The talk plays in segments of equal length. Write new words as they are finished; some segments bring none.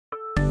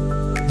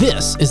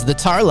This is the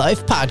Tar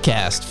Life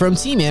Podcast from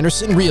Team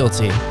Anderson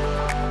Realty.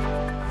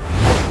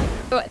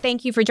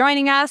 Thank you for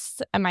joining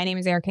us. My name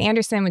is Erica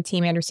Anderson with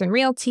Team Anderson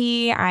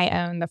Realty. I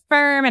own the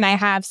firm, and I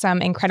have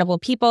some incredible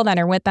people that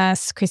are with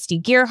us. Christy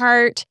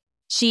Gearhart.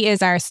 She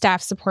is our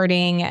staff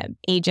supporting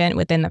agent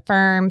within the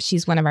firm.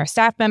 She's one of our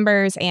staff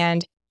members,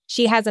 and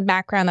she has a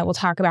background that we'll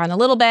talk about in a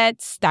little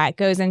bit that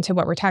goes into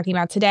what we're talking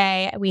about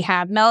today. We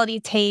have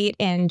Melody Tate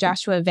and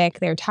Joshua Vick.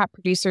 They're top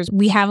producers.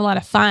 We have a lot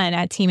of fun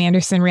at Team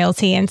Anderson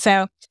Realty. And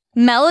so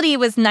Melody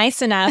was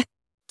nice enough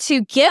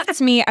to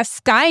gift me a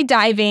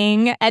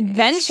skydiving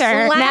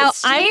adventure. Now,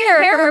 I'm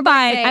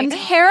terrified. I'm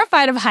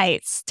terrified of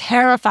heights.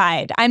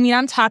 Terrified. I mean,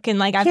 I'm talking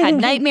like I've had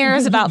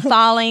nightmares about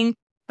falling.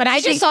 But I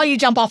just saw you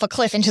jump off a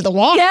cliff into the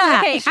water.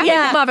 Yeah. Okay, I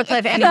jump off a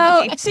cliff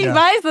anyway. So she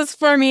buys this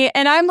for me,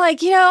 and I'm like,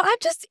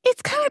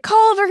 it's kind of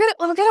cold.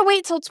 We're gonna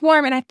wait till it's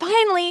warm. And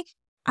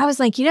I was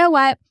like, you know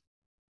what?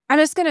 I'm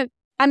just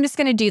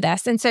gonna do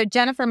this. And so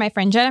Jennifer, my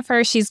friend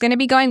Jennifer, she's gonna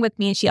be going with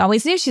me, and she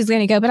always knew she was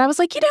gonna go. But I was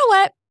like, you know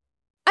what?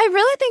 I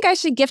really think I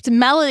should gift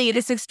Melody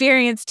this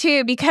experience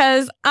too,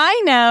 because I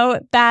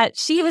know that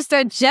she was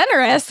so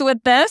generous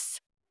with this.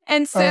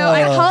 And so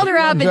I called her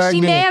up, and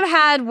she may have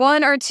had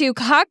one or two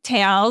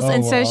cocktails.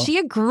 So she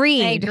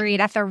agreed. I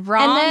agreed at the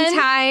wrong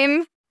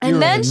time.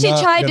 And then she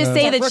tried to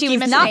say that she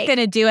was not going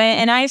to do it.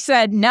 And I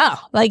said, no,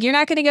 you're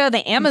not going to go to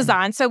the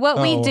Amazon. So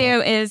what we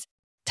do is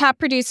top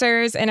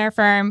producers in our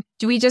firm,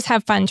 we just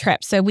have fun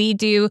trips. So we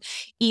do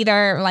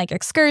either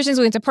excursions.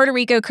 We went to Puerto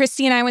Rico.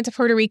 Christy and I went to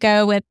Puerto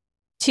Rico with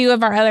two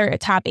of our other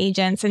top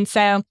agents. And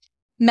so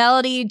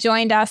Melody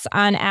joined us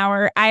on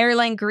our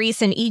Ireland,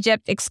 Greece, and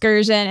Egypt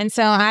excursion. And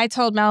so I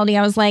told Melody,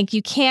 I was like,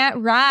 you can't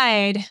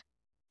ride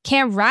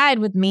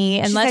with me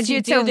unless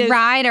you do this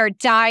ride or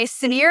die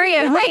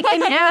scenario right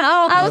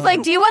now. I was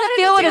like, do you want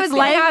to feel what it's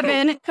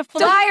like?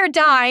 Die or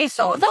die.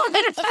 So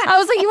I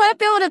was like, you want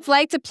to feel what it's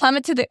like to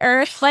plummet to the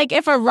earth? Like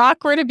if a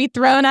rock were to be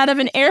thrown out of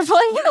an airplane?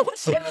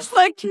 She was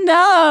like,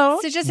 no.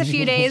 So just a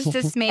few days,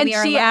 just maybe.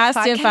 And she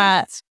asked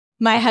if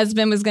my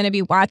husband was going to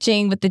be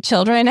watching with the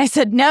children. I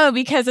said no,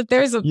 because if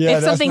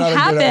something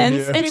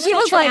happens, and she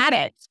was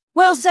like,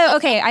 well, so,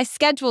 okay, I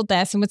scheduled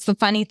this. And what's the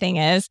funny thing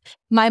is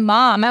I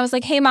was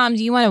like, hey, Mom,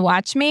 do you want to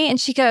watch me?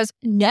 And she goes,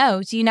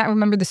 no. Do you not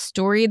remember the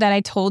story that I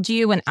told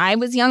you when I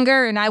was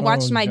younger and I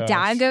watched my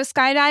dad go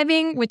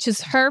skydiving, which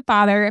is her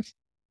father.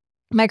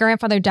 My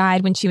grandfather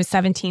died when she was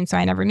 17, so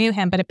I never knew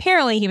him. But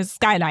apparently he was a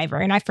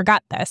skydiver, and I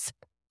forgot this.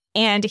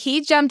 And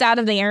he jumped out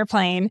of the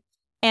airplane.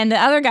 And the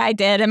other guy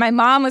did. And my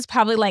mom was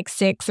probably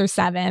 6 or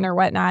 7 or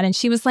whatnot. And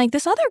she was like,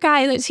 this other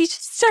guy, he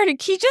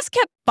just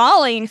kept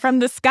falling from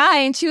the sky.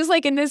 And she was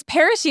like, and his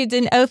parachute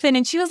didn't open.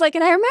 And she was like,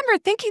 and I remember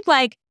thinking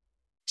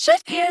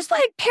should he just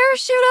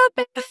parachute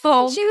open?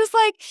 And she was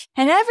like,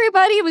 and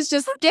everybody was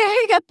just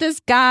staring at this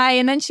guy.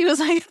 And then she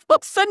was like, all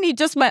of a sudden he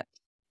just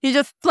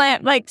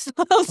slammed,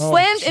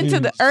 slammed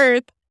into the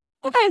earth.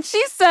 And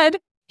she said,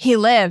 he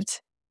lived.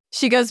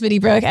 She goes, but he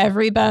broke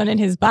every bone in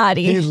his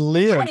body. He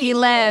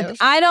lived.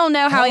 I don't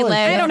know how he lived.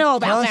 I don't know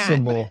about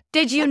that.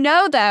 Did you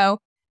know, though,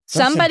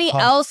 somebody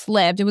else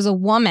lived? It was a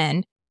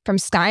woman from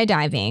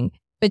skydiving,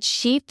 but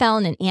she fell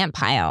in an ant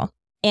pile.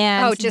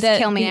 And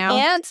kill me now. The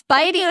ants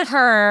biting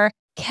her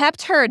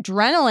kept her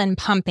adrenaline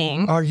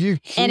pumping. Are you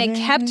kidding? And it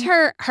kept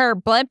her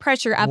blood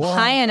pressure up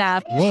high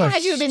enough. It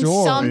had to have been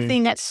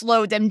something that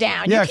slowed them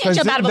down. Yeah, you can't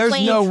jump out of a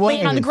plane,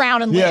 land on the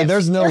ground and live. Yeah,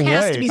 there's no way.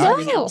 There has to be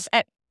something else.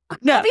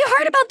 No. Have you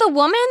heard about the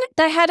woman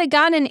that had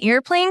gotten an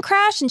airplane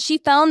crash and she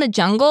fell in the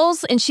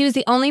jungles and she was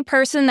the only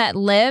person that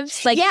lived?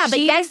 But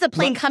that's the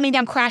plane coming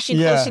down, crashing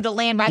close to the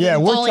land rather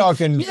than falling. Yeah, we're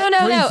talking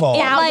free fall.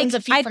 Thousands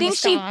of feet I from think the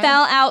she sky.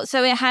 fell out,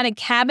 so it had a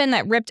cabin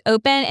that ripped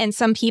open, and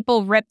some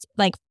people ripped,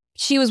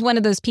 she was one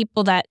of those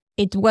people that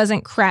it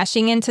wasn't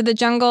crashing into the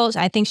jungle.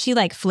 I think she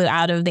flew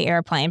out of the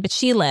airplane, but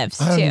she lived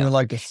too. I don't even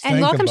like to think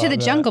and welcome about to the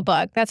that. Jungle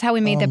Book. That's how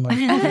we made the.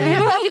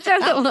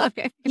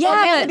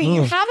 Yeah, but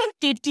you have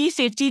a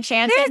 50-50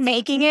 chance of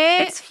making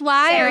it. It's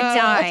fly or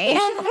die.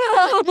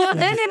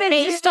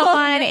 Based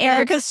on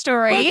Erica's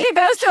story. When she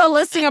goes to a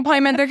listing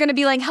appointment, they're going to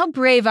be like, how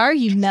brave are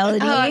you, Melody?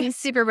 Oh, I'm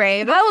super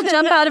brave. I will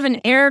jump out of an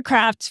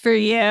aircraft for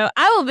you.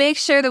 I will make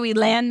sure that we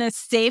land this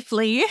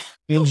safely.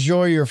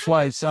 Enjoy your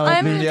flights.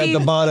 I'll be at the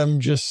bottom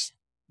just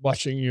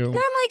watching you. And I'm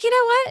like, you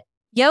know what?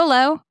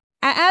 YOLO.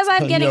 As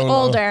I'm getting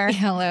older,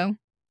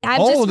 I've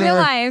just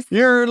realized.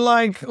 You're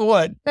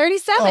what?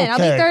 37. Okay. I'll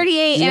be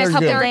 38 in a couple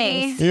good. of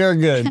days. You're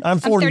good.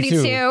 I'm 42.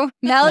 32.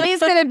 Melody's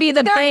going to be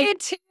the big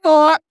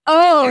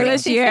 4-0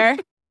 this year.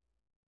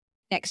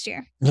 Next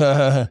year.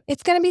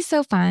 It's going to be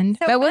so fun.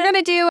 But we're going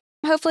to do,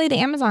 hopefully, the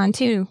Amazon,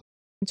 too,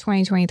 in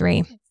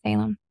 2023.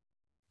 Salem.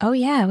 Oh,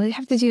 yeah. We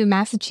have to do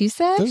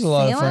Massachusetts. There's a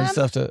lot of fun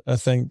stuff that I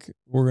think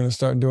we're going to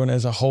start doing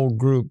as a whole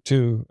group,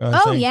 too.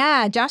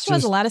 Yeah. Joshua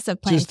has a lot of stuff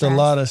planned. Just a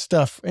lot of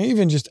stuff.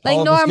 Even just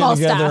all normal of us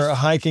getting together, stuff.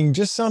 hiking,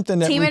 just something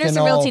that Team we can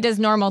Anderson Realty does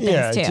normal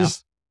things, too.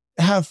 Just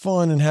have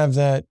fun and have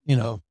that,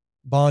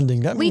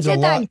 bonding. That means a lot.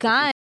 We did that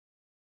gun.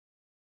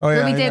 Oh, yeah,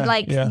 where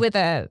we did with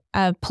a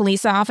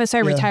police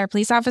officer, retired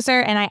police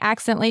officer, and I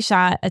accidentally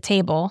shot a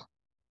table.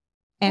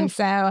 And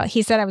so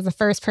he said I was the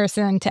first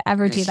person to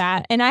ever do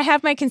that. And I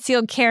have my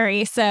concealed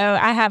carry, so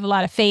I have a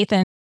lot of faith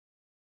in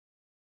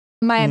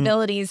my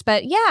abilities.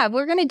 But yeah,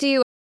 we're going to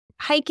do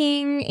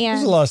hiking. And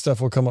there's a lot of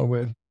stuff we'll come up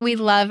with. We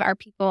love our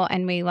people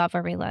and we love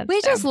where we live.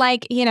 We just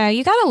like, you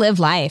got to live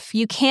life.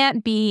 You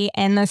can't be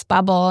in this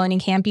bubble and you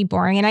can't be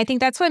boring. And I think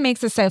that's what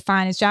makes it so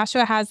fun is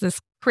Joshua has this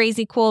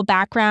crazy cool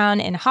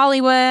background in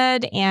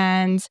Hollywood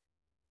and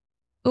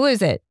who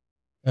is it?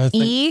 I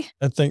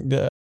think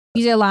that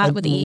you did a lot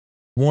with E.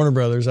 Warner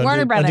Brothers.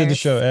 I did the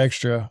show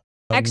Extra.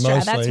 Extra,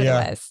 mostly, that's what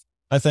it was.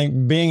 I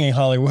think being in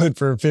Hollywood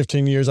for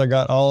 15 years, I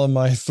got all of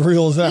my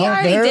thrills out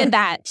there. You already did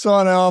that.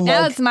 So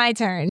now it's my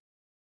turn.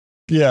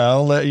 Yeah,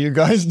 I'll let you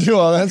guys do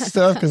all that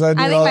stuff because I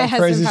do all that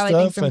crazy stuff. I think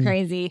my husband probably thinks I'm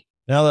crazy.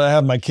 Now that I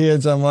have my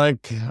kids, I'm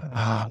like,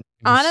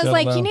 Anna's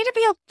like, you need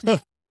to be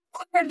a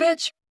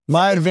adventure.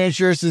 My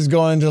adventures is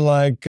going to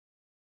like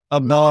a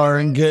bar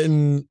and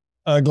getting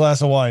a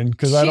glass of wine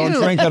because I don't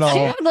drink at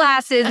all. 2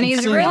 glasses and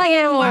he's really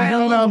in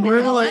one. I'm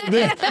really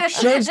the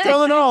show's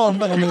coming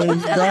on. I mean,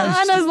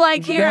 Anna's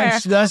like, here.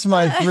 That's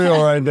my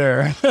thrill right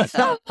there.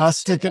 I'll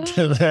stick it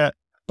to that.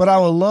 But I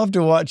would love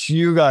to watch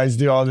you guys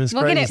do all this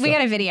crazy stuff. We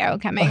got a video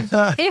coming.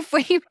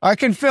 I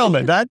can film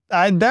it.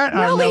 I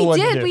know what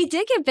to do. We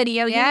did get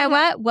video. Yeah. You know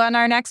what? Well, on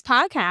our next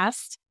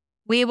podcast,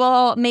 we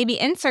will maybe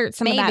insert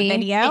some of that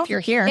video. If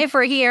you're here. If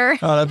we're here.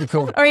 Oh, that'd be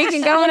cool. Or you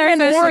can go on our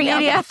social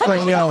media.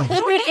 Here we are.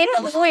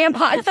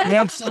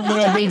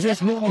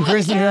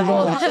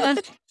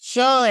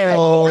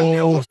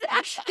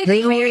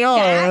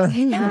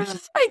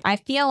 I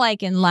feel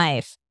like in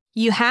life,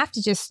 you have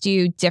to just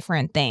do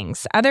different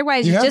things.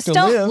 Otherwise, you just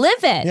don't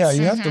live it. Yeah,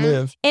 you have to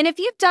live. And if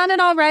you've done it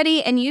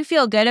already and you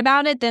feel good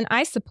about it, then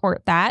I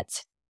support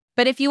that.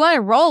 But if you want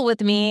to roll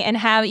with me and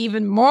have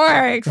even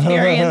more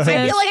experiences.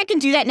 I feel like I can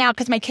do that now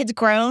because my kid's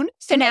grown.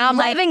 So now I'm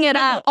living it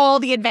up, all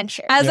the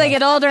adventure. As I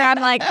get older, I'm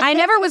like, I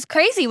never was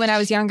crazy when I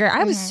was younger.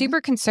 I was super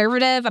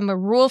conservative. I'm a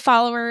rule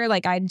follower.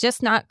 Like, I'm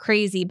just not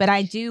crazy. But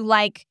I do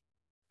like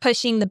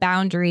pushing the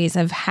boundaries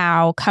of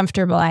how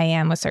comfortable I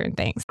am with certain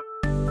things.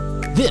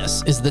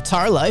 This is the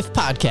Tar Life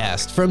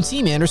Podcast from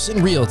Team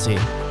Anderson Realty,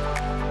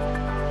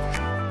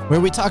 where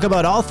we talk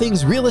about all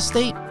things real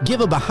estate, give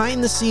a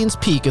behind-the-scenes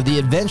peek of the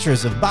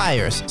adventures of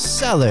buyers,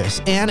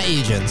 sellers, and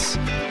agents.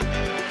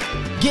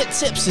 Get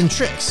tips and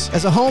tricks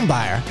as a home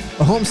buyer,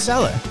 a home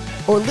seller,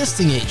 or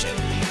listing agent.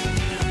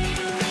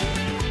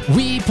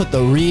 We put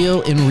the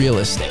real in real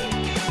estate.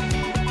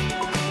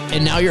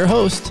 And now your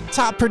host,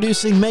 top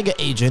producing mega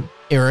agent,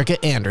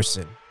 Erica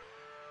Anderson.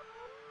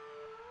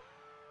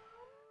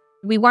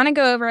 We want to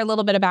go over a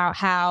little bit about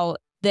how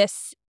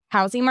this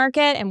housing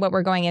market and what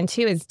we're going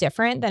into is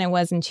different than it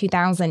was in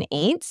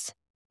 2008.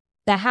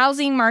 The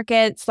housing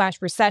market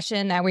 /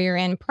 recession that we were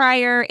in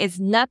prior is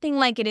nothing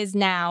like it is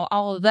now,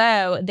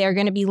 although they're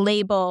going to be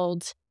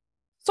labeled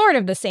sort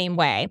of the same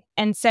way.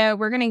 And so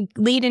we're going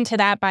to lead into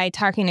that by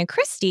talking to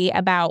Christy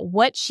about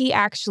what she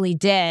actually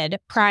did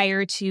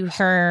prior to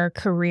her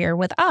career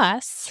with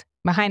us,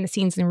 behind the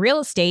scenes in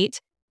real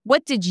estate.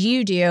 What did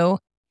you do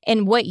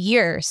in what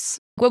years?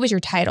 What was your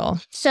title?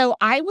 So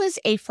I was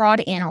a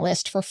fraud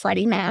analyst for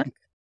Freddie Mac,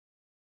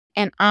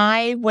 and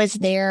I was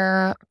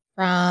there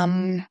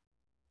from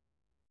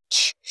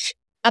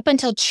up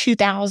until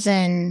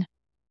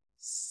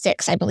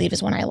 2006, I believe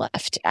is when I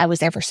left. I was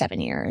there for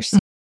 7 years.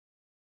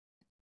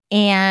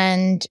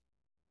 And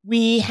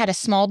we had a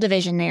small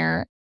division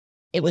there.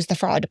 It was the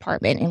fraud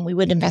department, and we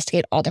would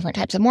investigate all different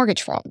types of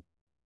mortgage fraud.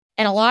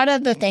 And a lot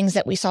of the things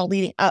that we saw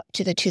leading up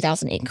to the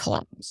 2008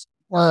 collapse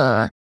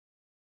were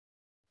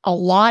a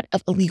lot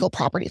of illegal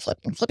property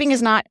flipping. Flipping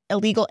is not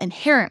illegal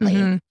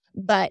inherently,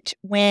 but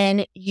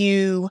when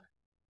you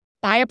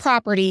buy a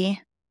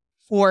property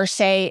for,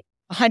 say,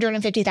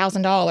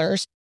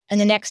 $150,000 and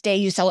the next day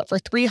you sell it for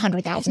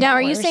 $300,000. Now,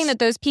 are you saying that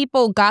those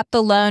people got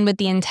the loan with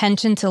the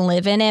intention to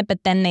live in it,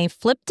 but then they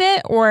flipped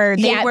it, or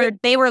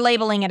they were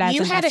labeling it as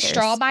you investors? Had a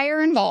straw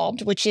buyer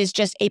involved, which is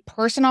just a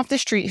person off the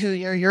street who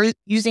you're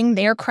using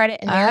their credit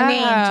and their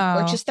name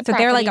to purchase the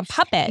property. So they're like a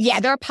puppet. Yeah,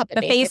 they're a puppet.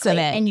 The face of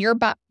it, and you're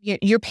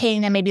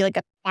paying them maybe like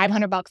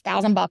 $500,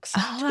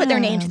 $1,000 to put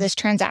their name to this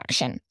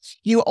transaction.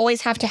 You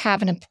always have to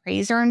have an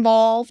appraiser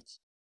involved,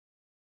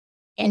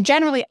 and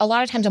generally, a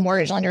lot of times, a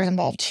mortgage lender is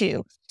involved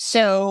too.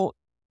 So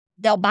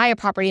they'll buy a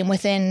property,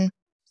 and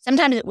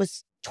sometimes it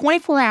was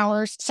 24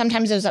 hours,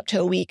 sometimes it was up to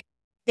a week.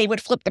 They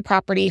would flip the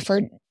property for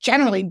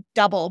generally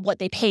double what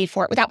they paid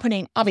for it without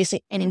putting,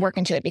 obviously, any work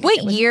into it.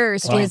 What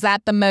years was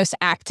that the most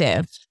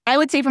active? I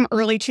would say from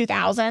early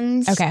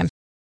 2000s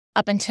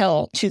up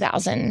until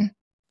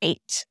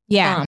 2008.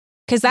 Yeah,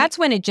 because that's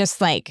when it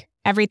just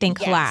everything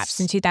collapsed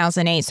in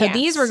 2008. So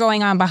these were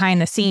going on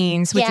behind the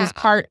scenes, which is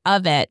part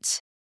of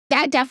it.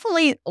 That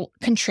definitely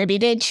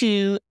contributed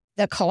to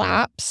the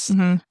collapse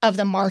of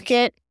the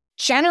market.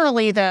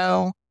 Generally,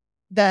 though,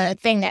 the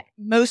thing that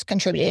most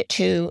contributed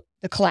to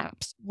the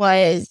collapse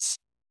was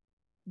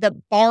the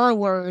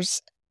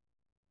borrowers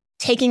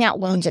taking out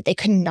loans that they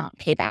could not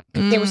pay back.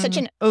 There was such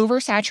an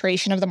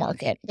oversaturation of the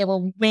market. There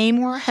were way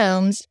more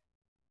homes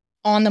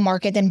on the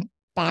market than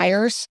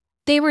buyers.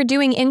 they were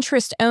doing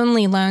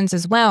interest-only loans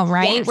as well,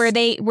 right?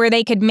 Yes. Where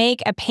they could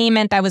make a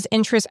payment that was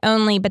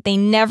interest-only, but they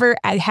never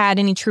had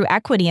any true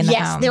equity in the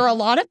home. Yes, there were a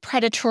lot of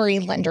predatory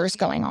lenders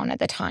going on at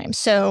the time.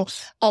 So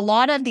a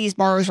lot of these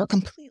borrowers were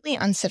completely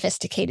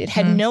unsophisticated,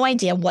 had no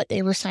idea what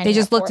they were signing up for. They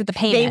just looked at the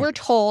payment. They were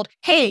told,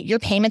 hey, your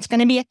payment's going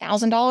to be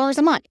 $1,000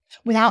 a month,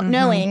 without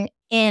knowing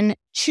in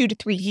 2 to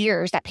 3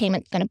 years that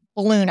payment's going to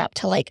balloon up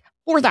to like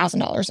 $4,000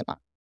 a month.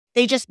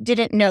 They just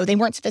didn't know. They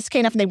weren't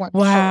sophisticated enough and they weren't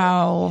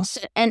Wow.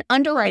 So, and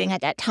underwriting at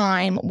that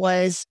time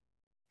was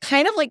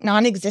kind of like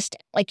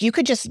non-existent. Like you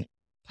could just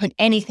put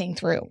anything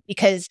through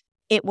because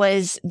it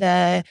was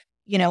the,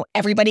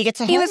 everybody gets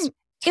a home. It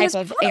was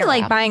probably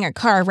like buying a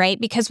car, right?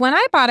 Because when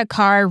I bought a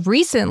car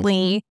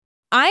recently,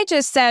 I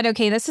just said,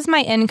 okay, this is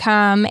my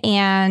income,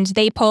 and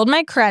they pulled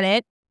my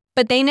credit,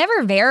 but they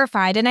never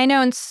verified. And I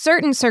know in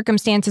certain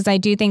circumstances, I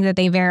do think that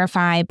they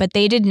verify, but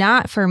they did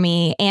not for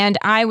me. And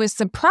I was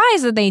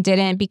surprised that they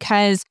didn't,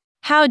 because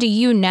how do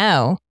you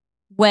know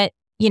what,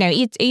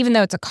 even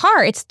though it's a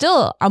car, it's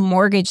still a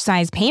mortgage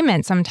size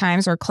payment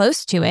sometimes or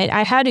close to it.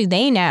 How do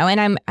they know? And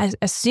I'm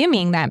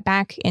assuming that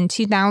back in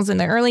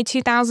the early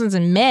 2000s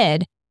and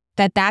mid,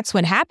 that's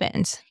what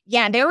happened.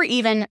 Yeah,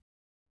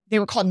 they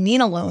were called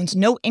Nina loans,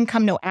 no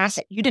income, no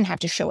asset. You didn't have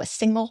to show a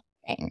single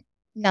thing,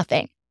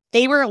 nothing.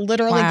 They were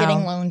literally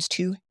giving loans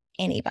to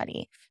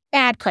anybody.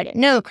 Bad credit,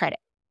 no credit.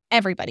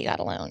 Everybody got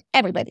a loan.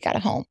 Everybody got a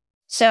home.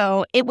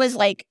 So it was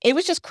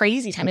just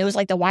crazy time. It was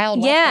like the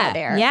Wild West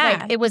there. Yeah.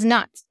 Like, it was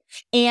nuts.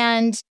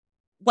 And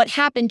what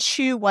happened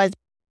too was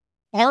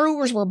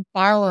borrowers were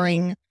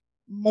borrowing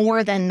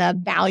more than the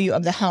value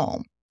of the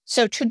home.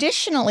 So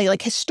traditionally,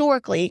 like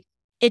historically,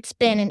 it's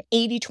been an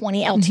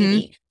 80-20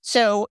 LTV.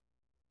 So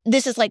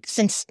this is like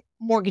since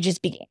mortgages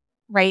began,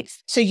 right?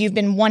 So you've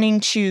been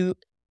wanting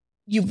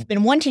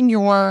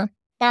your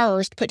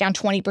borrowers to put down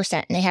 20%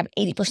 and they have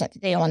 80%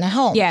 that they owe on the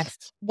home.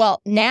 Yes.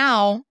 Well,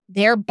 now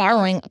they're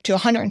borrowing up to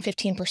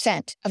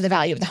 115% of the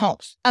value of the home.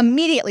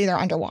 Immediately they're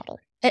underwater.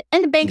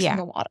 And the bank's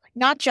underwater,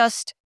 not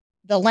just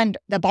the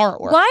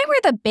borrower. Why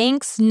were the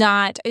banks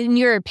not, in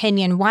your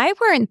opinion, why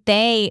weren't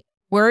they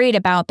worried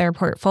about their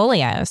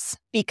portfolios?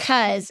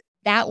 Because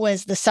that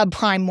was the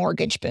subprime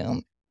mortgage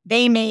boom.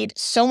 They made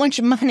so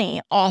much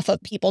money off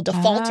of people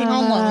defaulting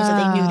on loans that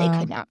they knew they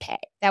could not pay.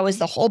 That was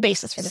the whole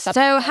basis for the subprime.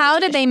 So how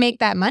did they make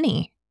that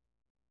money?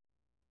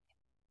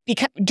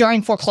 Because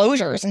during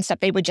foreclosures and stuff,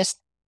 they would just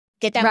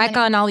get that money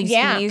on all these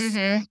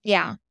fees.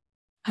 Yeah.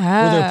 Oh.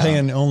 Well, they're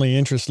paying only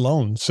interest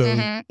loans. So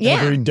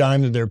every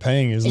dime that they're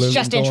paying is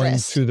just going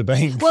interest to the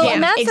bank. Well,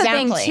 and that's the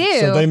thing too.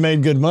 So they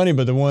made good money,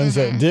 but the ones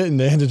that didn't,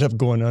 they ended up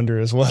going under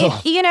as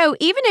well. Even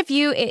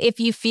if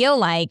you feel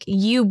like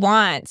you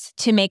want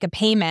to make a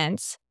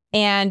payment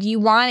and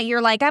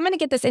you're like, I'm going to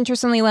get this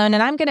interest-only loan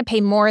and I'm going to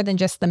pay more than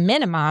just the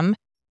minimum.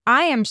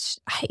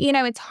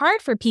 It's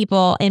hard for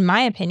people, in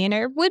my opinion,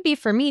 or it would be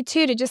for me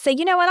too, to just say,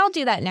 you know what, I'll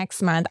do that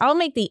next month. I'll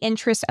make the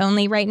interest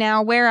only right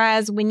now.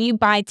 Whereas when you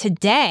buy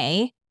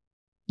today,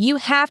 you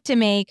have to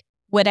make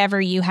whatever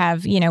you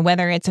have,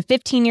 whether it's a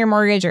 15-year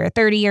mortgage or a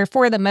 30-year,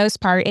 for the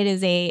most part, it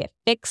is a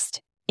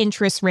fixed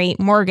interest rate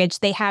mortgage.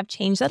 They have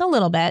changed that a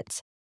little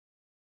bit.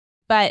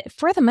 But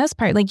for the most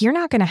part, like, you're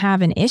not going to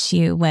have an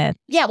issue with.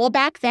 Yeah, well,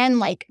 back then,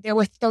 like, there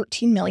were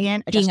 13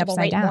 million adjustable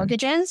rate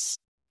mortgages.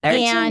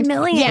 13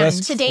 million. Yeah,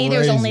 today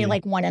there's only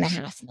like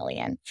 1.5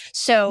 million.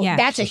 So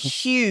that's a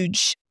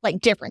huge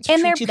difference.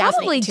 And they're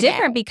probably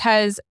different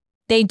because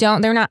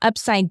they're not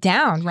upside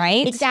down,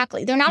 right?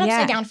 Exactly. They're not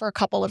upside down for a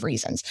couple of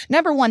reasons.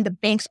 Number one, the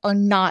banks are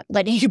not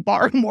letting you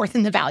borrow more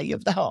than the value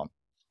of the home.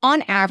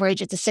 On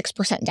average, it's a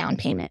 6% down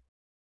payment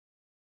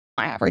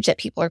on average that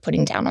people are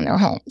putting down on their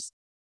homes.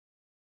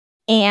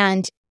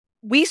 And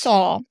we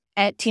saw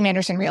at Team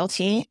Anderson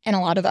Realty and a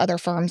lot of other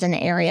firms in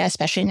the area,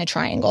 especially in the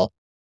Triangle,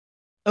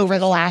 over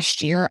the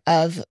last year,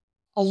 of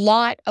a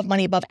lot of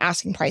money above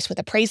asking price with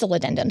appraisal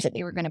addendums that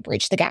they were going to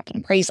bridge the gap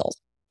in appraisals.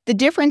 The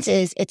difference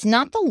is it's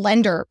not the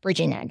lender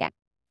bridging that gap.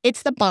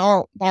 It's the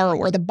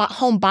borrower, the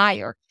home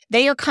buyer.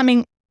 They are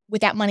coming with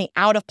that money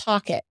out of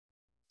pocket.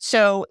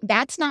 So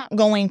that's not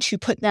going to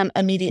put them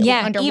immediately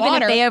underwater.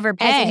 Even if they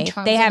overpay,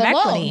 they have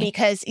equity.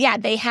 Because,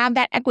 they have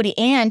that equity,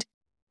 and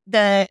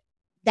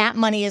that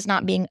money is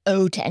not being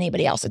owed to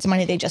anybody else. It's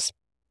money they just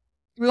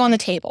threw on the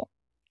table.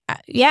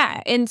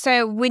 And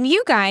so when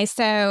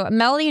so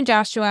Melody and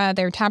Joshua,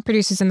 they're top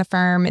producers in the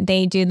firm.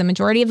 They do the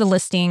majority of the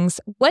listings.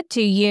 What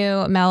do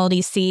you,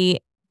 Melody,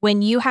 see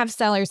when you have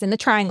sellers in the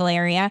Triangle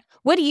area?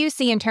 What do you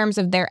see in terms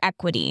of their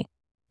equity?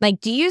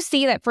 Like, do you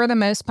see that for the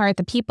most part,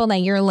 the people that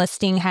you're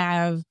listing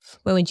have,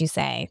 what would you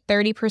say,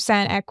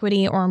 30%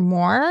 equity or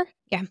more?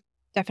 Yeah,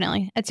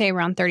 definitely. I'd say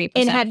around 30%.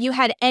 And have you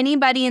had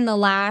anybody in the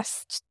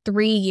last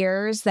 3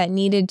 years that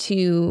needed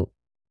to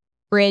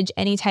bridge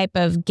any type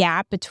of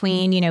gap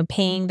between,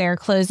 paying their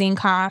closing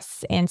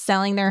costs and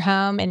selling their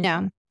home? And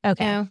no.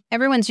 Okay. No.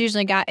 Everyone's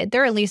usually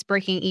they're at least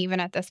breaking even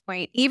at this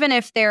point. Even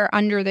if they're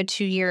under the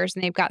 2 years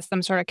and they've got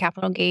some sort of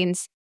capital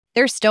gains,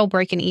 they're still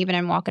breaking even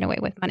and walking away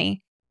with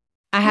money.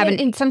 I haven't.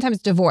 And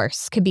sometimes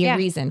divorce could be a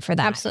reason for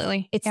that.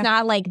 Absolutely. It's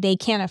not like they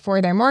can't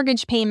afford their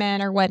mortgage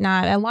payment or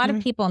whatnot. A lot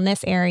of people in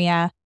this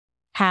area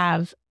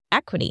have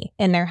equity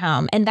in their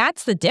home. And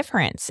that's the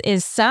difference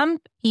is some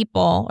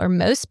people or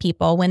most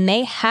people, when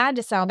they had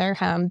to sell their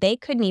home, they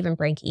couldn't even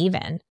break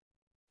even.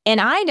 And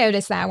I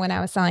noticed that when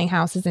I was selling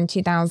houses in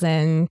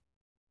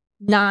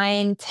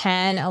 2009,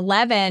 10,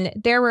 11,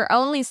 there were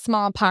only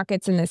small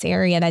pockets in this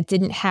area that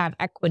didn't have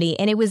equity.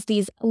 And it was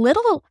these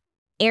little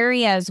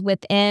areas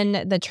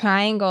within the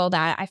triangle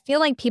that I feel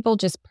like people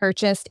just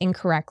purchased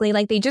incorrectly.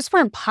 Like they just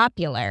weren't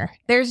popular.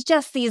 There's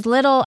just these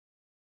little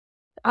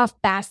off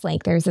Bass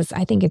Lake. There's this,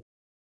 I think it's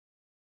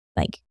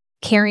like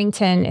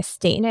Carrington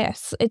Estate.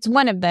 It's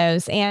one of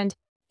those. And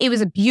it was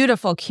a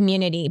beautiful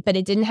community, but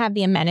it didn't have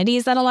the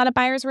amenities that a lot of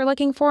buyers were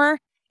looking for.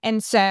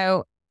 And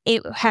so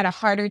it had a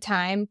harder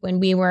time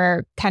when we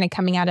were kind of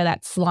coming out of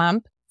that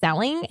slump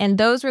selling. And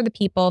those were the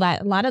people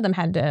that a lot of them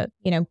had to,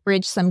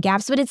 bridge some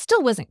gaps, but it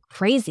still wasn't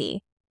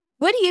crazy.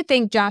 What do you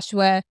think,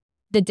 Joshua,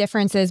 the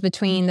differences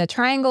between the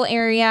Triangle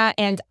area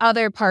and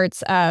other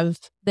parts of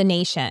the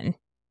nation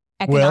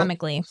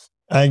economically?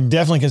 Well, I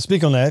definitely can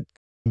speak on that,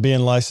 being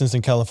licensed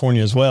in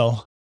California as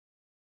well.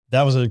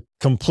 That was a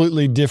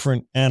completely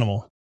different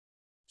animal.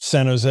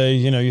 San Jose,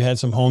 you had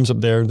some homes up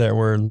there that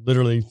were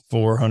literally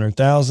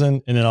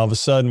 400,000. And then all of a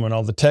sudden, when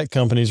all the tech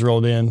companies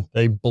rolled in,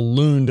 they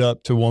ballooned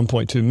up to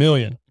 1.2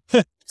 million.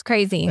 It's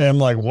crazy. And I'm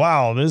like,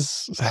 wow,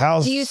 this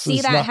house. Do you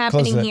see that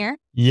happening here?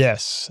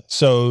 Yes.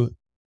 So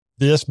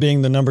this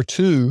being the number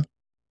 2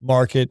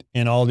 market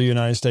in all the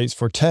United States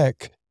for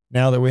tech,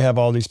 now that we have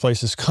all these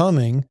places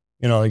coming,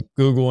 like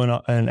Google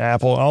and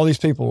Apple, all these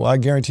people, I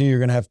guarantee you're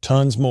going to have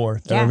tons more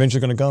that are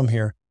eventually going to come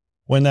here.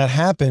 When that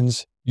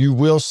happens, you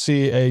will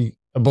see a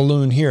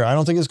balloon here. I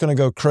don't think it's going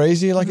to go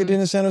crazy like it did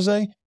in San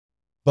Jose,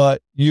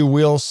 but you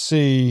will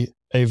see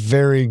a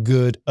very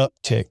good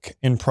uptick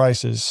in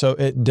prices. So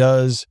it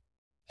does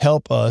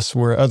help us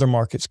where other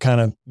markets kind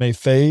of may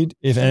fade.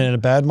 If in a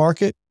bad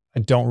market, I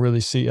don't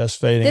really see us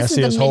fading. I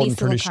see us holding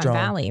pretty strong.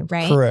 Valley,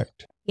 right?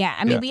 Correct. Yeah.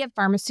 I mean, we have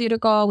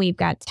pharmaceutical, we've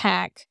got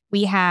tech,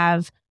 we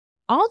have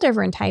all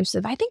different types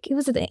of, I think it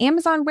was at the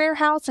Amazon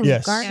warehouse in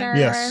Gardner.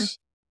 Yes.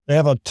 They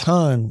have a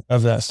ton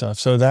of that stuff.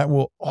 So that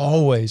will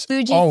always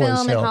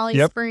Fujifilm in help. Holly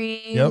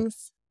Springs. Yep.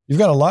 You've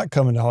got a lot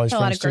coming to Holly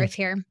Springs. A lot of growth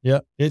here.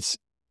 Yep.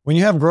 When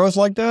you have growth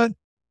like that,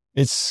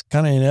 it's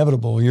kind of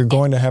inevitable. You're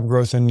going to have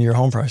growth in your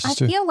home prices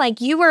too. I feel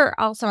like you were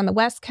also on the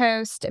West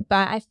Coast,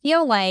 but I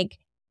feel like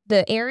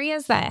the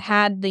areas that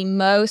had the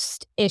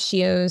most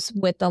issues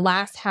with the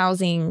last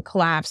housing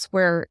collapse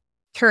were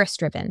tourist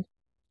driven.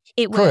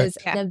 It was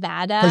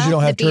Nevada. Because you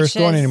don't have tourists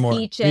going anymore.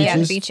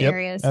 Beaches, beach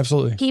areas.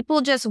 Absolutely.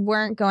 People just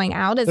weren't going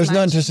out as much. There's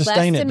none to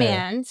sustain less it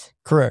demand. There.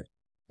 Correct.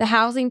 The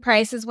housing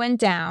prices went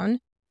down.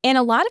 And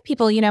a lot of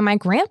people, my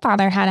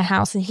grandfather had a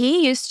house and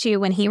he used to,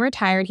 when he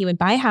retired, he would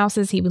buy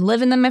houses, he would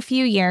live in them a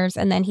few years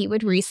and then he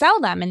would resell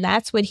them. And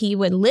that's what he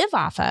would live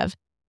off of.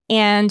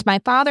 And my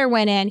father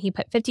went in, he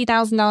put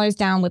 $50,000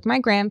 down with my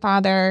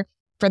grandfather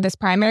for this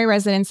primary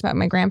residence that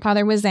my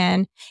grandfather was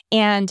in.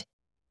 And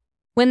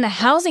when the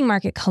housing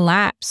market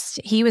collapsed,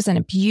 he was in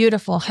a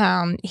beautiful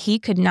home. He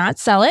could not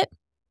sell it.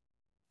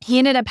 He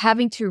ended up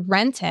having to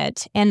rent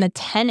it, and the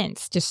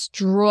tenants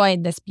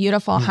destroyed this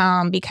beautiful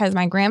home because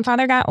my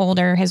grandfather got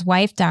older, his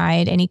wife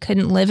died, and he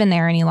couldn't live in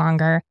there any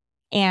longer.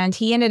 And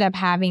he ended up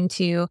having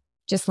to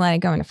just let it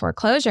go into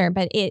foreclosure.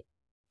 But it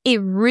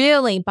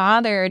really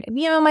bothered,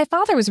 my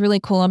father was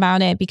really cool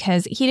about it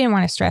because he didn't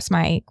want to stress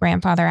my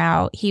grandfather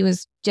out. He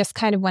was just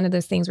kind of one of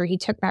those things where he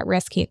took that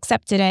risk, he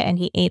accepted it, and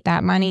he ate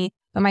that money.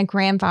 But my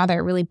grandfather,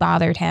 it really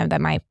bothered him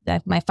that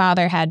my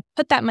father had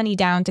put that money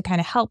down to kind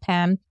of help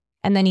him,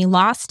 and then he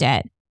lost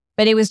it.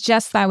 But it was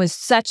that was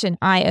such an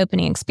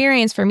eye-opening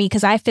experience for me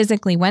because I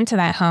physically went to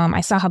that home.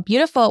 I saw how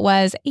beautiful it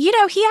was. He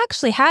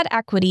actually had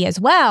equity as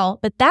well,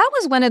 but that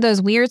was one of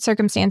those weird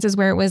circumstances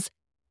where it was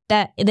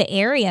that the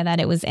area that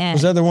it was in.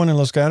 Was that the one in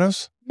Los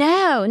Gatos?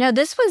 No,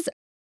 this was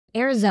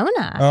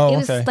Arizona. Oh, it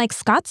was like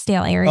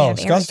Scottsdale area of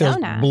Scottsdale's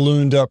Arizona.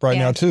 Ballooned up right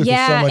now too.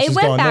 Yeah, so much it has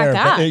went gone back there.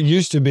 up. But it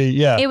used to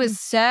be, It was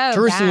so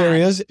touristy bad.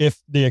 areas.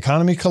 If the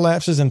economy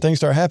collapses and things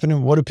start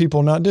happening, what do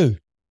people not do?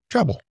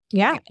 Travel.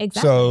 Yeah,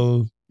 exactly.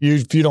 So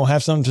if you don't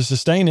have something to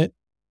sustain it,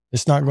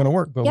 it's not going to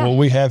work. But what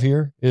we have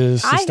here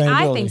is sustainability.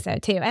 I think so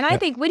too. And I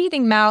think, what do you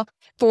think, Mel,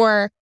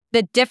 for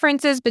the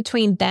differences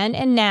between then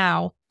and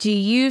now? Do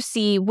you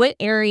see what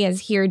areas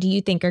here do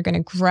you think are going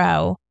to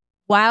grow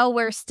while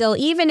we're still,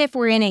 even if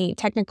we're in a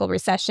technical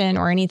recession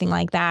or anything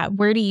like that,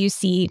 where do you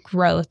see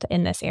growth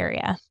in this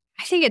area?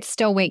 I think it's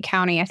still Wake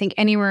County. I think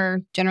anywhere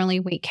generally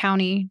Wake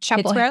County,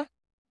 Chapel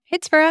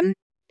Pittsburgh?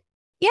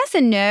 Yes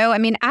and no. I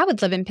mean, I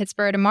would live in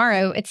Pittsburgh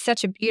tomorrow. It's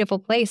such a beautiful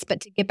place,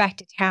 but to get back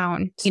to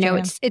town,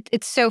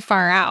 it's so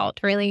far out,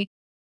 really.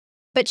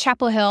 But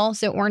Chapel Hill,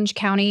 so Orange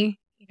County,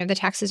 the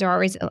taxes are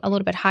always a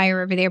little bit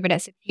higher over there, but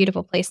it's a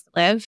beautiful place to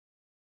live.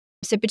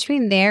 So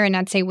between there and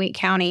I'd say Wake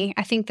County,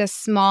 I think the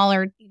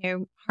smaller,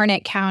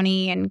 Harnett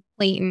County and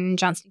Clayton,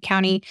 Johnston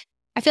County,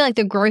 I feel like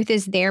the growth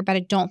is there, but I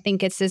don't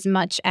think it's as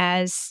much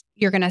as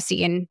you're going to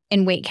see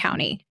in Wake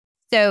County.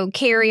 So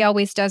Cary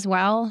always does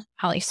well.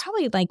 Holly's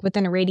probably like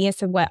within a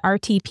radius of what,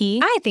 RTP?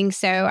 I think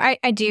so.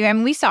 I do. I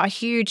mean, we saw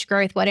huge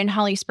growth, in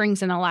Holly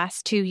Springs in the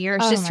last 2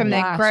 years, just from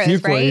the growth,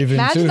 Fuqua right? even,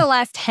 Imagine too. the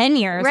last 10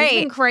 years. Right.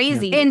 It's been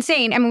crazy. Yeah.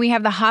 Insane. I mean, we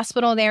have the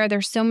hospital there.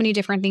 There's so many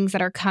different things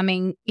that are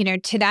coming,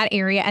 to that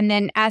area. And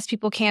then as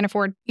people can't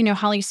afford,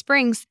 Holly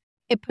Springs,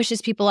 it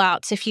pushes people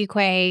out to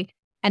Fuqua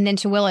and then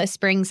to Willow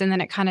Springs. And then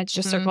it kind of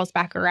just circles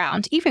back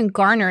around. Even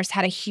Garner's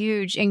had a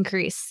huge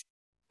increase,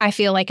 I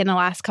feel like, in the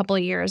last couple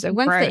of years of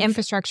Once growth. the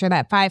infrastructure,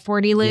 that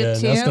 540 loop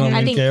too. That's going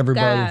to make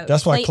everybody.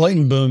 That's why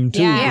Clayton boomed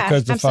too,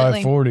 because the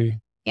absolutely. 540.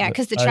 Yeah,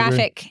 because the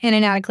traffic in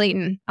and out of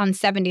Clayton on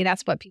 70,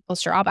 that's what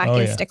people's drawback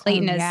is to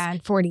Clayton.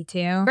 And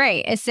 42.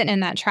 Right, is sitting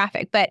in that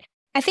traffic. But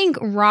I think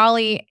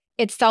Raleigh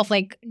itself,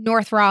 like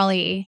North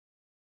Raleigh,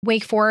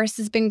 Wake Forest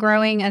has been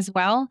growing as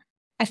well.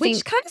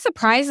 Which kind of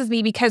surprises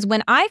me because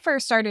when I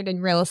first started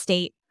in real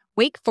estate,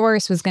 Wake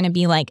Forest was going to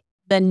be like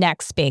the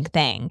next big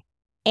thing.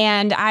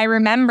 And I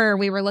remember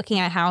we were looking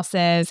at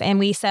houses and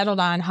we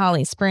settled on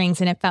Holly Springs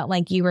and it felt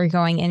like you were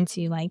going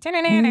into like,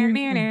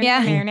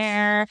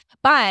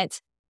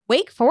 but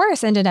Wake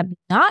Forest ended up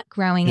not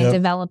growing and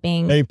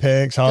developing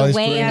Apex, Holly the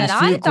way Springs, that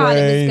I thought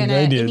it was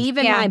going to, and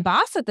even my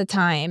boss at the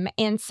time.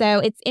 And so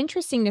it's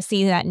interesting to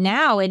see that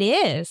now it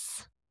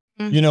is.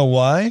 You know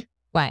why?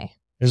 Why?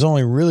 There's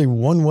only really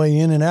one way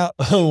in and out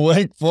of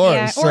Wake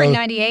Forest. Yeah, or so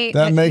 98.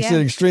 That makes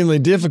it extremely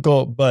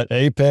difficult. But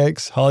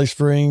Apex, Holly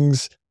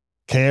Springs,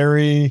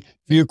 Cary,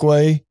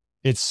 Fuqua,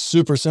 it's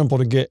super simple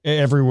to get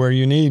everywhere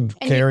you need.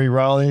 Cary,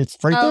 Raleigh, it's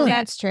right there.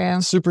 That's true.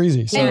 It's super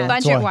easy. So and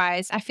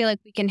budget-wise, I feel like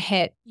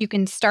you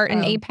can start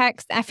in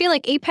Apex. I feel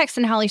like Apex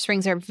and Holly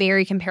Springs are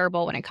very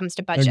comparable when it comes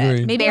to budget.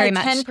 Agreed. Maybe very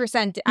like much.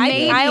 10%.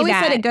 I always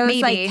said it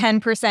goes like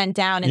 10%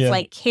 down. It's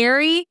like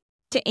Cary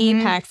to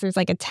Apex. There's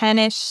like a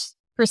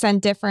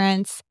 10-ish%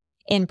 difference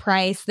in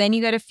price. Then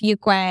you go to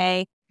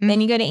Fuqua.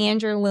 Then you go to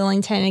Andrew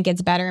Lillington and it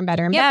gets better and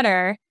better and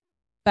better.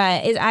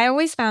 But I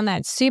always found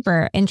that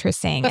super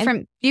interesting. But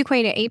from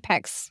Fuqua to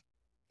Apex,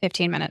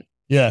 15 minutes.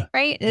 Yeah.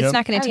 Right? It's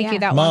not going to take you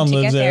that Mom long to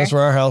lives get there. there. That's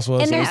where our house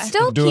was. And there's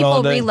still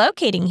people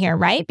relocating here,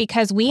 right?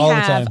 Because we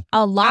have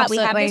a lot.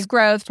 Absolutely. We have this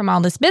growth from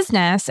all this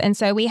business. And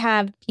so we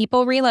have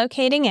people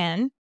relocating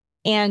in.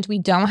 And we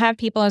don't have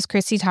people, as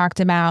Christy talked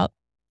about,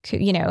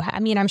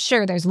 I'm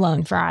sure there's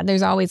loan fraud.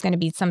 There's always going to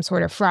be some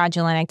sort of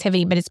fraudulent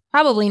activity, but it's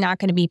probably not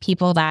going to be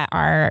people that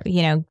are,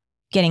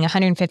 getting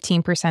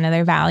 115% of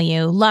their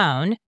value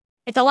loan.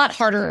 It's a lot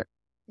harder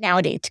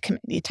nowadays to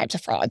commit these types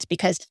of frauds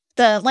because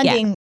the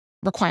lending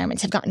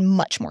requirements have gotten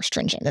much more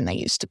stringent than they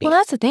used to be. Well,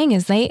 that's the thing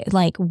is they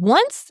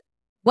once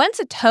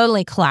it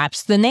totally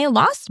collapsed, then they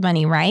lost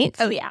money, right?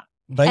 Oh, yeah.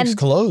 Banks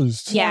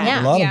closed.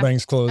 Yeah. A lot of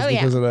banks closed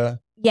because of that.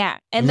 Yeah.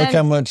 And look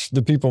how much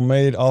the people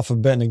made off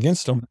of betting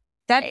against them.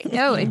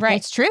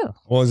 It's true.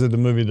 What was it, the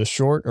movie The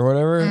Short or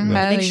whatever?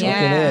 Big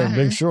Short.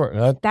 Big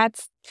Short.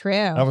 That's true.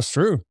 That was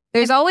true.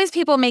 There's always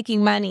people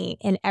making money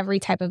in every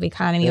type of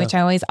economy, which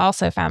I always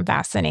also found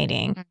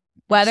fascinating.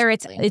 Whether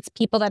it's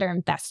people that are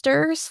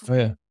investors,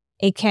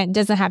 it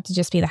doesn't have to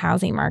just be the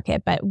housing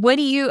market. But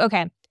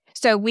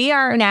so we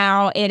are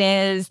now, it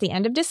is the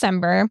end of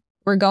December.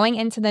 We're going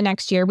into the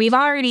next year.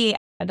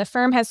 The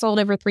firm has sold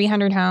over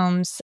 300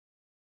 homes.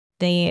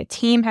 The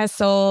team has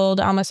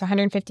sold almost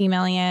 150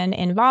 million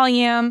in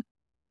volume.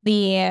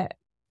 The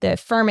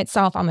firm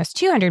itself, almost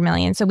 200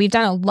 million. So we've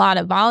done a lot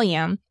of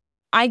volume.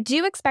 I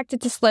do expect it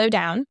to slow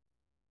down,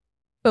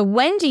 but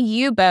when do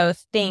you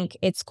both think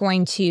it's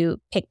going to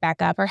pick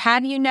back up? Or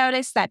have you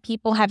noticed that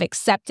people have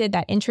accepted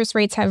that interest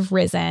rates have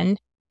risen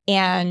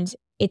and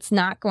it's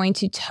not going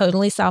to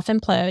totally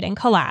self-implode and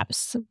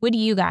collapse? What do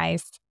you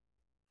guys?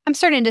 I'm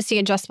starting to see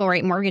adjustable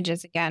rate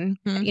mortgages again,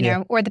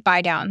 or the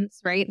buy downs,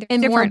 right?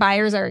 And more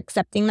buyers are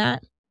accepting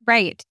that?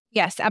 Right.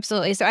 Yes,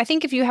 absolutely. So I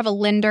think if you have a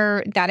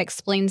lender that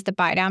explains the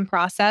buy down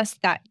process,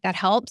 that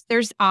helps.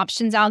 There's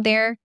options out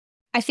there.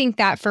 I think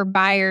that for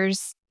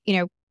buyers,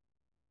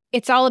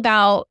 it's all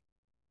about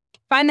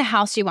find the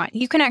house you want.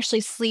 You can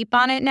actually sleep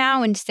on it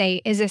now and say,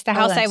 is this the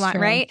house I want,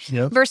 right?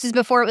 Yep. Versus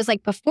before it was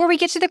like, before we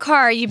get to the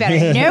car, you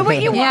better know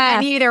what you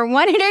want. You either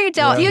want it or you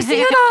don't. You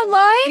see it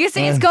online? You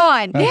see it's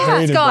gone.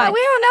 It's gone. Well,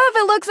 we don't know if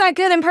it looks that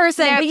good in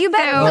person, but you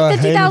better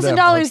put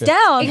 $50,000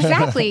 down.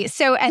 Exactly.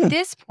 So at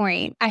this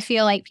point, I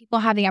feel like people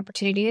have the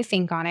opportunity to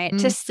think on it,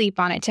 to sleep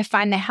on it, to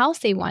find the house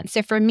they want.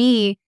 So for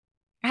me,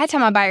 I had to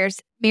tell my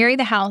buyers, marry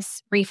the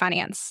house,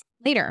 refinance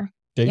later.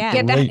 Date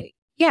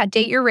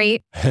your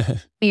rate,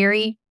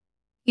 marry,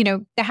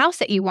 the house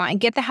that you want and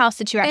get the house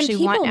that you actually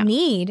want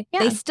now.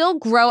 They still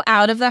grow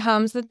out of the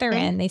homes that they're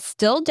in. They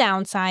still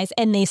downsize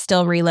and they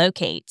still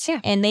relocate. Yeah.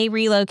 And they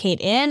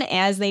relocate in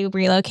as they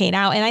relocate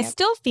out. And I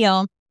still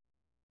feel,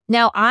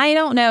 now I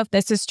don't know if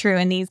this is true,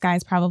 and these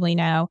guys probably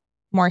know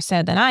more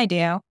so than I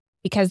do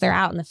because they're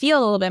out in the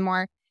field a little bit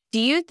more. Do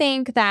you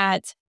think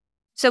that,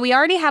 so we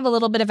already have a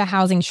little bit of a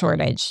housing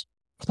shortage,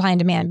 supply and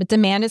demand, but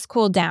demand has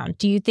cooled down.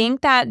 Do you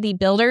think that the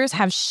builders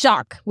have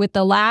shock with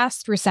the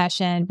last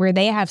recession where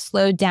they have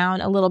slowed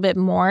down a little bit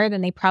more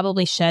than they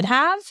probably should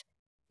have?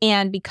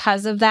 And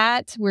because of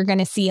that, we're going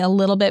to see a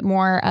little bit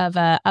more of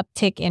a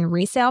uptick in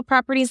resale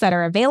properties that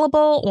are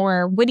available?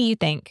 Or what do you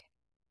think?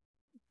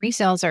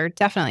 Resales are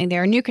definitely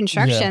there. New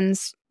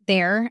construction's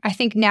there. I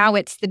think now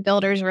it's the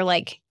builders were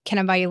like, can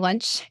I buy you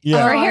lunch?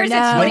 Yeah. Or here's a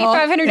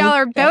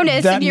 $2,500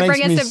 bonus if you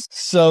bring us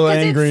so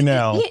angry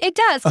now. It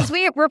does, because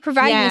we're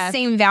providing the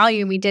same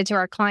value we did to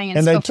our clients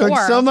and they before. took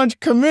so much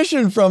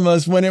commission from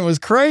us when it was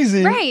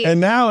crazy. Right. And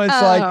now it's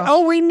like,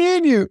 oh, we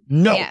need you.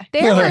 No. Yeah.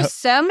 There were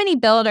so many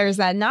builders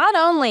that not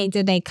only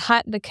did they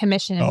cut the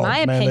commission, in my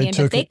opinion,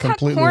 but they cut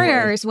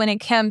corners when it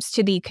comes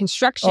to the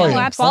construction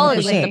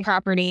quality of the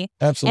property.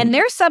 Absolutely. And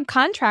their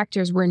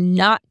subcontractors were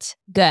not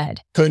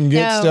good. Couldn't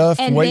get stuff.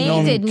 And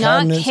they did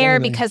not care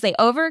because they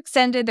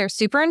overextended their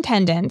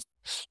superintendents.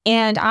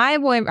 And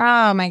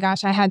oh my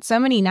gosh, I had so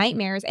many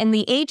nightmares. And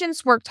the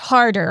agents worked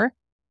harder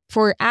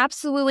for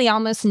absolutely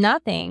almost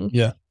nothing.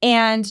 Yeah.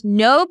 And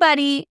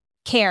nobody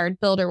cared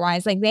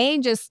builder-wise. Like they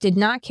just did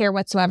not care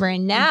whatsoever.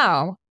 And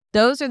now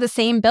those are the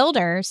same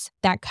builders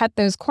that cut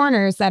those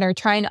corners that are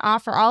trying to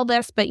offer all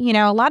this. But, you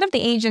know, a lot of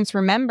the agents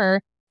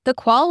remember the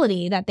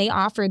quality that they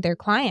offered their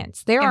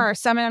clients. There are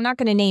some, and I'm not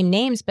going to name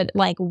names, but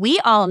like we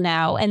all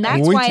know. And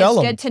that's why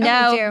it's good to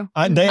know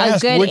they a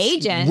ask good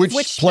agent. Which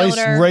place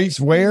builder, rates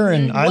where,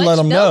 and I let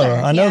them know.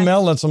 I know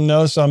Mel lets them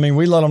know. So, I mean,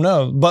 we let them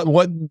know. But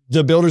what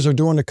the builders are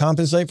doing to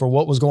compensate for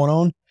what was going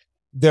on,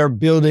 they're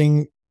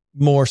building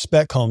more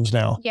spec homes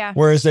now. Yeah.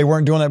 Whereas they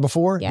weren't doing that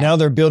before. Yeah. Now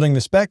they're building the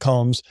spec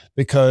homes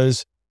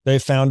because they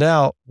found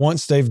out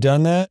once they've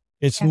done that,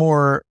 it's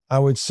more, I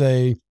would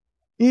say,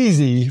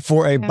 easy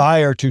for a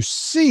buyer to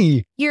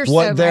see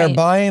what they're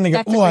buying. They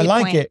go, oh, I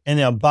like it. And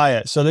they'll buy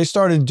it. So they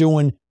started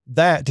doing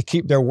that to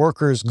keep their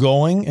workers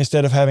going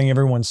instead of having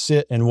everyone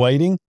sit and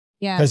waiting.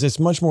 Yeah. Because it's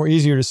much more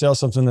easier to sell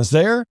something that's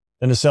there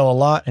than to sell a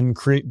lot and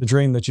create the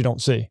dream that you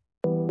don't see.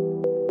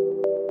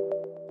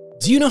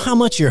 Do you know how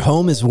much your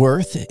home is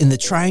worth in the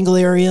Triangle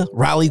area,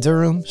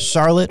 Raleigh-Durham,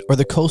 Charlotte, or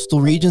the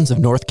coastal regions of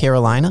North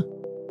Carolina?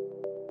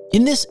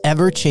 In this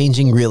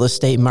ever-changing real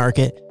estate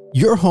market,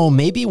 your home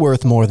may be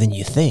worth more than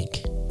you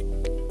think.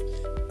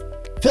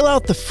 Fill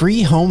out the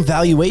free home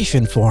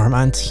valuation form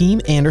on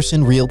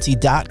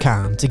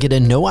teamandersonrealty.com to get a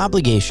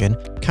no-obligation,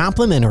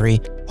 complimentary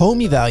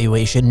home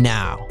evaluation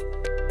now.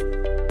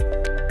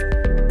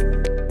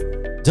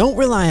 Don't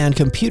rely on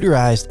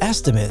computerized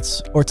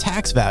estimates or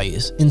tax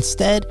values.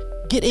 Instead,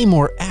 get a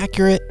more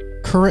accurate,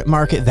 current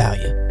market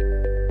value.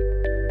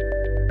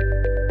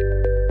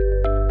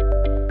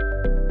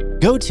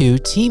 Go to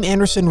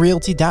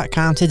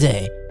teamandersonrealty.com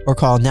today or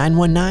call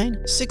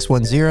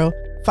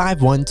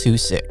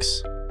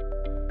 919-610-5126.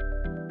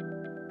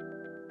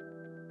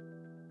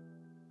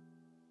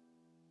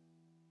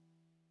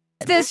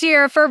 This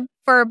year for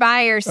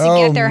buyers to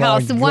get their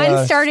house. Gosh.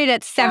 One started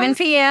at 7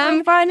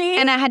 p.m. Funny.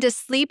 and I had to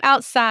sleep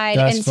outside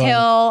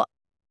until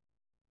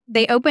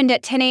they opened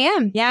at 10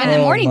 a.m. in the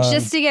morning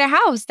just to get a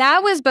house.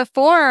 That was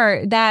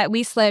before that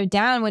we slowed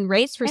down when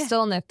rates were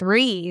still in the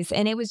threes.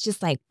 And it was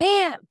just like,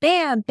 bam,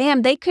 bam,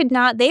 bam. They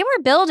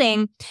were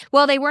building.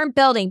 Well, they weren't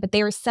building, but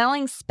they were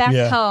selling spec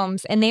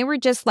homes. And they were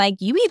just like,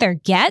 you either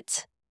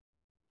get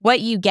what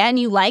you get and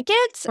you like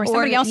it, or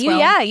somebody else will.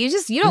 Yeah, you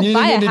don't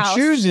buy a house. You didn't need to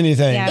choose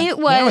anything. Yeah.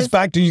 Now it's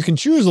back to you can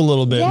choose a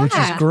little bit, which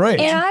is great.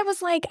 And I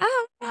was like,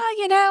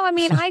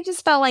 I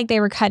just felt like they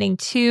were cutting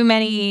too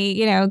many,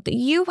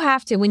 you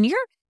have to,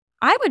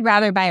 I would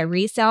rather buy a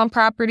resale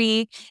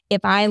property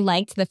if I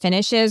liked the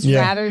finishes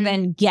rather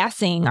than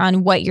guessing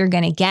on what you're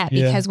going to get.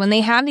 Because when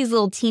they have these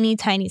little teeny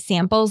tiny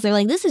samples, they're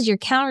like, this is your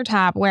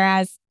countertop.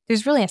 Whereas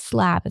there's really a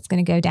slab that's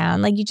going to go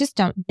down. Like you just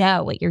don't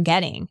know what you're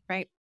getting.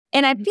 Right.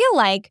 And I feel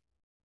like,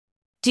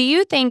 do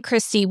you think,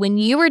 Christy, when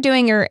you were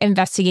doing your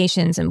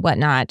investigations and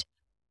whatnot,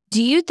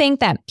 do you think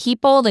that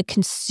the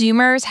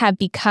consumers have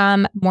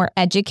become more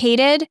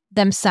educated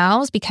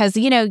themselves? Because,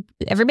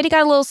 everybody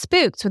got a little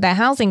spooked with that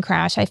housing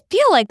crash. I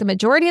feel like the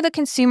majority of the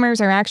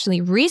consumers are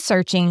actually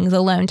researching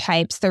the loan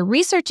types. They're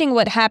researching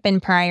what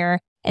happened prior,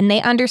 and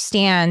they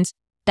understand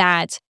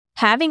that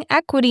having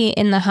equity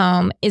in the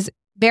home is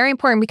very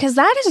important because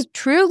that is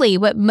truly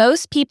what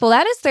most people,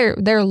 that is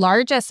their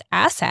largest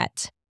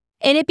asset.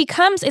 And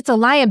it's a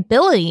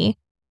liability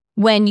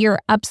when you're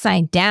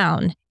upside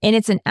down. And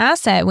it's an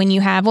asset when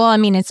you have,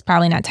 it's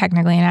probably not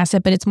technically an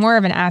asset, but it's more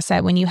of an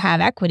asset when you have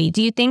equity.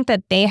 Do you think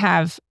that they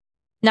have,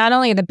 not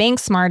only are the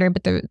banks smarter,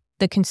 but the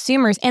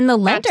consumers and the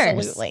lenders?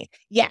 Absolutely.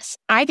 Yes.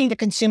 I think the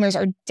consumers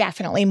are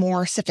definitely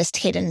more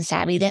sophisticated and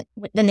savvy than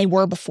they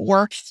were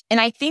before. And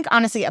I think,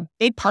 honestly, a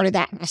big part of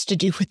that has to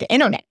do with the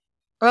internet.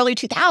 Early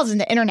 2000s,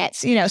 the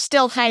internet's,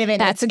 still kind of in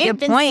That's its a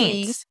good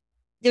infancy. point.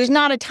 There's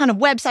not a ton of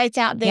websites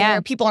out there. Yeah.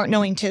 People aren't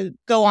knowing to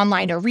go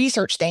online to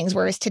research things,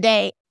 whereas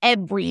today,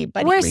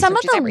 everybody Were some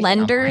of the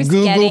lenders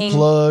Google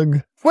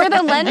plug. Were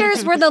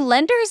the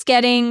lenders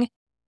getting,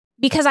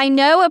 because I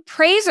know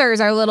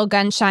appraisers are a little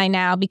gun shy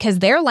now because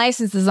their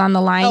license is on the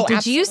line. Oh,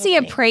 did you see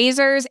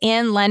appraisers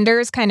and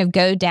lenders kind of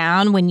go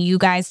down when you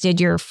guys did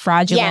your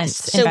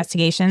fraudulent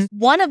investigations?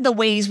 One of the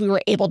ways we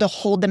were able to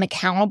hold them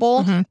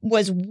accountable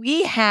was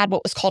we had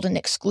what was called an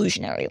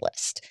exclusionary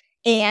list.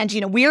 And,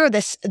 we're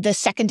the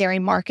secondary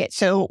market.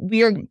 So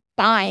we're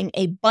buying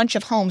a bunch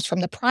of homes from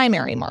the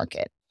primary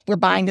market. We're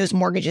buying those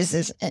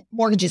mortgages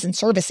and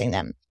servicing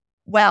them.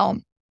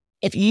 Well,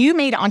 if you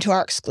made it onto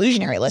our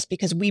exclusionary list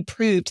because we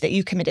proved that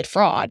you committed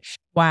fraud.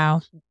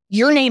 Wow.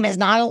 Your name is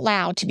not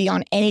allowed to be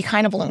on any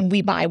kind of loan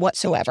we buy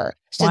whatsoever.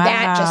 So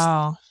that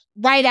just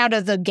right out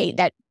of the gate,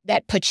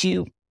 that puts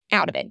you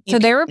out of it. So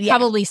there were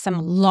probably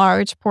some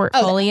large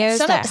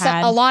portfolios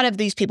a lot of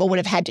these people would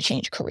have had to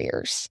change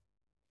careers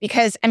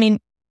because,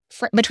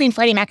 between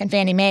Freddie Mac and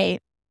Fannie Mae,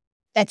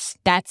 that's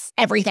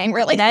everything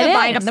really. That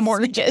buying up the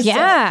mortgages.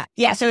 Yeah.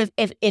 So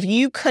if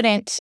you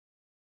couldn't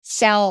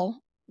sell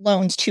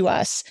loans to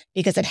us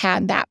because it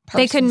had that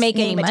person's they couldn't make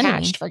name any money.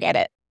 Attached, forget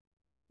it.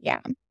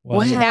 Yeah. Wow.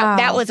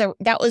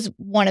 That was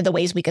one of the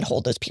ways we could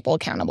hold those people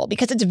accountable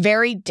because it's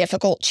very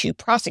difficult to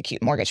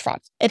prosecute mortgage fraud.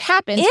 It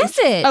happens. Is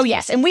it? Oh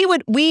yes, and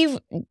we've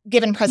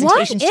given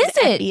presentations to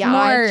the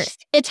FBI.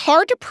 It's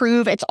hard to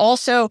prove. It's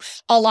also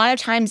a lot of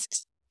times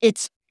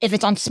if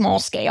it's on small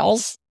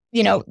scales,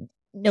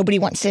 nobody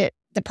wants to.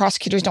 The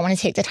prosecutors don't want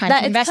to take the time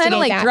to investigate that. It's kind of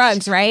like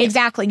drugs, right?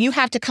 Exactly. You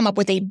have to come up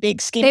with a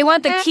big scheme. They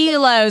want the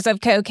kilos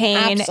of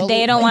cocaine. Absolutely.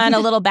 They don't want a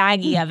little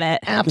baggie of it.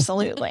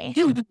 Absolutely.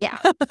 Yeah.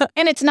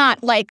 And it's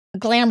not like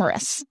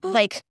glamorous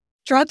like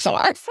drugs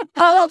are.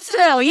 Oh,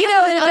 so, it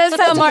does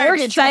sound more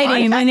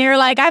exciting when you're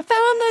like, I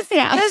found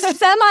this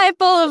semi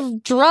full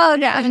of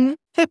drugs. And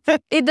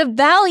the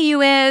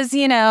value is,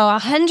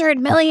 $100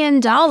 million.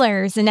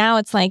 And now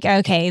it's like,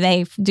 okay,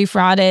 they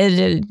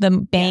defrauded the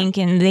bank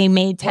and they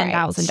made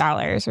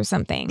 $10,000 or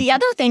something. The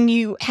other thing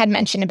you had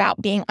mentioned about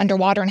being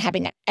underwater and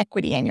having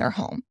equity in your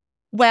home.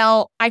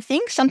 Well, I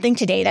think something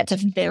today that's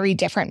very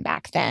different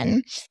back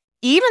then,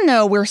 even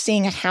though we're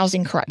seeing a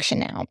housing correction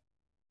now,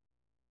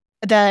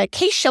 the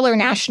Case-Shiller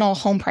National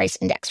Home Price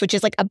Index, which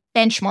is like a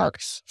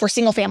benchmark for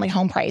single-family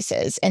home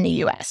prices in the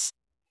U.S.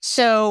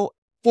 So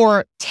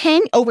for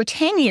over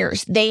 10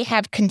 years, they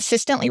have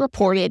consistently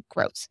reported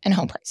growth in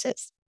home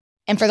prices.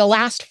 And for the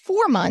last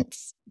 4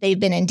 months, they've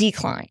been in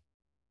decline.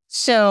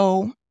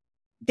 So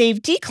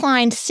they've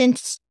declined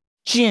since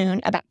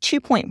June about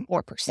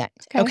 2.4%.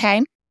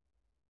 Okay.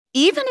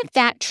 Even if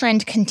that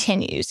trend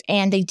continues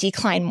and they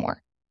decline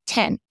more,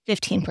 10,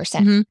 15%.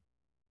 Mm-hmm.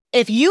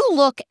 If you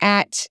look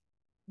at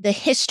the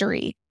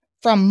history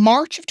from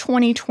March of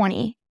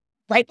 2020,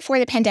 right before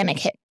the pandemic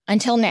hit,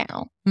 until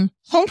now,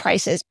 home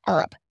prices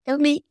are up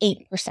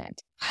 38%.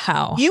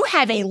 Wow. You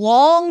have a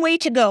long way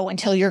to go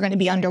until you're going to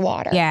be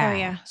underwater. Yeah. Oh,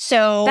 yeah.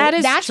 So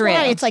that's true.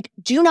 why it's like,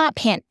 do not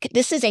panic.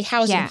 This is a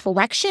housing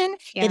correction.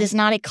 Yeah. It is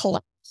not a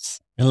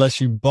collapse.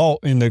 Unless you bought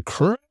in the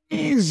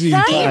crazy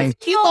time.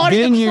 You bought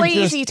in the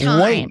crazy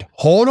time. Wait,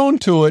 hold on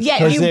to it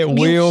because it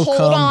will come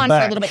back. Hold on for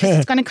a little bit.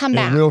 It's going to come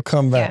back. It will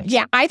come back.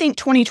 Yeah. I think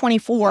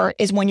 2024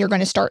 is when you're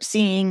going to start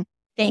seeing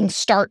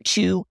things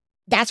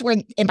that's where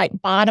it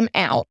might bottom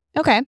out.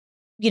 Okay.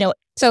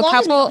 So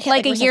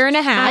a year and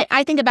a half.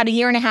 I think about a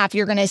year and a half,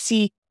 you're going to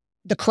see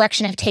the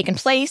correction have taken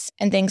place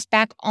and things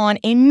back on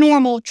a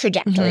normal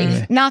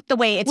trajectory, not the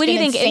way it's been. What do you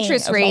think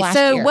interest rates?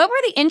 So what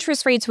were the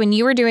interest rates when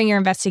you were doing your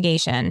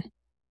investigation?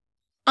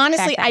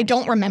 Honestly, I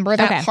don't remember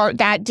that part.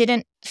 That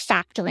didn't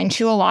factor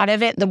into a lot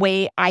of it the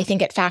way I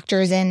think it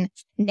factors in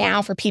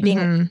now for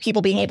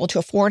people being able to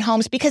afford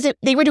homes because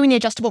they were doing the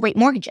adjustable rate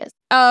mortgages.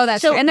 Oh,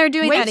 that's true. And they're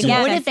doing that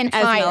again. Would have been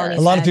higher.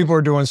 A lot of people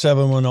are doing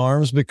 7-1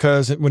 ARMs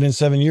because within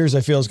 7 years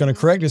they feel it's going to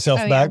correct itself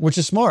back, which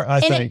is smart, I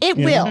think. It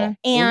will. Mm-hmm.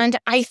 And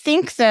I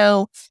think,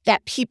 though,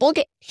 that people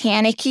get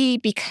panicky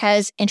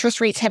because interest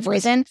rates have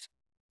risen,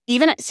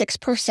 even at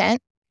 6%.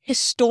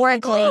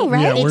 Historically,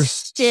 it's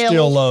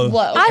still low.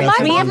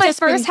 I bought my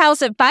first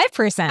house at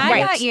 5%. I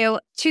got you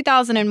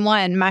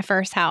 2001, my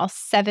first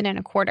house,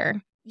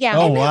 7.25%. Yeah.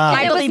 Oh, wow.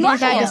 I believe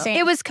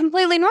it was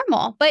completely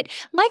normal. But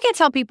like I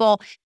tell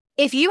people,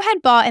 if you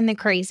had bought in the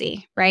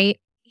crazy, right?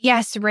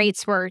 Yes,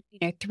 rates were,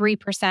 3%,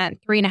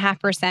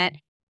 3.5%.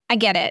 I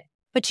get it.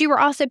 But you were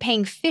also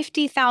paying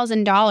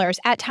 $50,000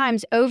 at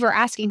times over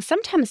asking,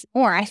 sometimes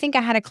more. I think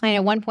I had a client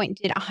at one point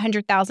did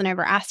 $100,000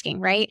 over asking,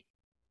 right?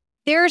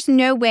 There's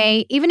no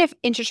way, even if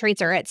interest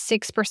rates are at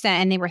 6%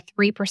 and they were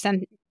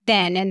 3%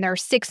 then and they're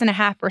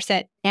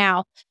 6.5%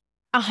 now,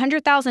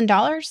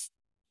 $100,000,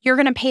 you're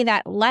going to pay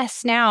that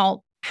less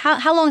now.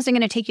 How long is it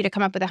going to take you to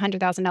come up with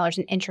 $100,000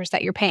 in interest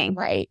that you're paying?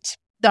 Right.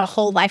 The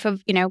whole life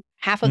of,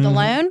 half of the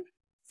loan.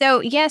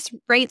 So yes,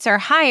 rates are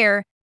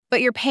higher,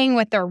 but you're paying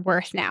what they're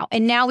worth now.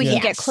 And now we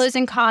can get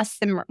closing costs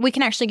and we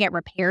can actually get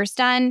repairs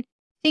done,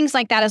 things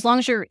like that. As long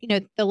as you're,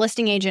 the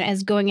listing agent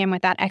is going in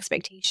with that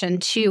expectation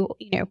to,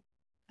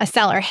 a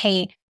seller,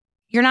 hey,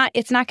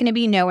 it's not going to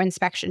be no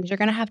inspections. You're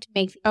going to have to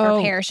make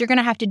repairs. You're going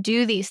to have to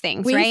do these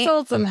things, right? We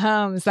sold some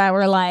homes that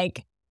were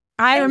like,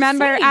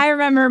 I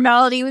remember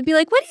Melody would be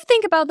like, what do you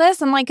think about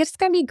this? I'm like, it's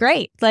going to be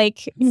great.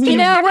 Like, you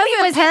know,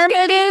 everything was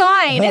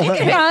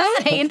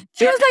fine.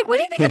 She was like, what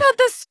do you think about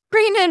this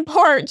screen-in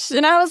porch?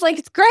 And I was like,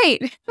 it's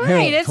great.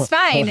 Right, it's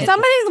fine.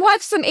 Somebody's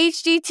watched some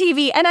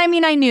HGTV. And I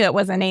mean, I knew it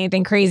wasn't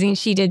anything crazy and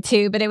she did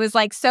too, but it was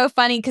like so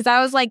funny because I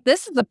was like,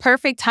 this is the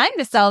perfect time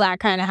to sell that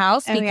kind of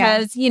house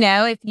because, you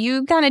know, if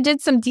you kind of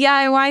did some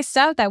DIY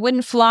stuff that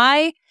wouldn't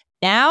fly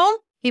now,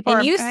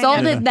 and you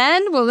sold it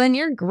then, well, then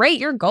you're great.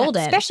 You're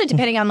golden. Especially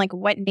depending on like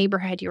what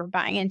neighborhood you were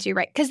buying into,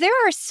 right? Because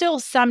there are still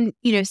some,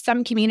 you know,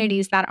 some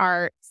communities that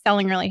are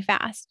selling really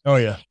fast. Oh,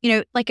 yeah. You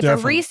know, like if a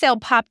resale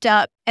popped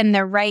up in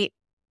the right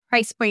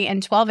price point in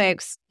 12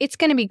 Oaks, it's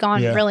going to be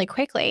gone really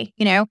quickly,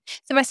 you know?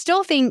 So I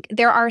still think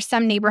there are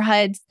some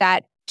neighborhoods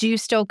that do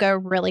still go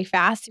really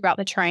fast throughout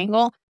the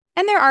triangle.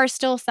 And there are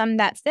still some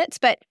that sits.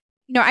 But,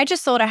 you know, I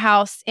just sold a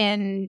house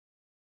in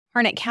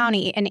Harnett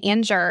County in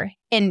Anger,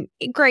 and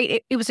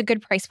great, it was a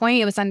good price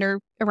point. It was under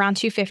around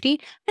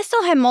 $250. I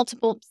still had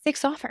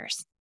 6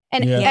 offers,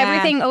 and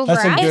everything over.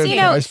 That's a good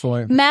price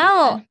point.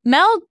 Mel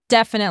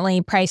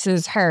definitely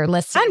prices her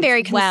listings. I'm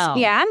very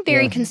I'm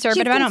very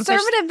conservative. She's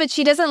conservative, but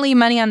she doesn't leave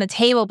money on the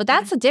table. But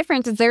that's the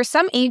difference. Is there's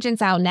some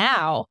agents out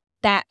now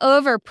that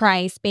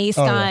overprice based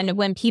on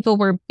when people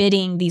were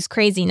bidding these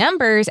crazy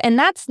numbers. And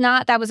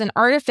that was an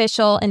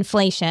artificial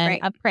inflation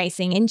of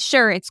pricing. And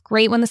sure, it's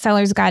great when the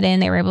sellers got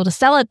in, they were able to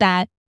sell at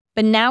that.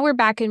 But now we're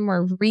back in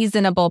more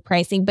reasonable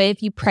pricing. But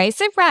if you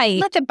price it right,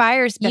 let the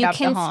buyers bid up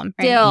the home. You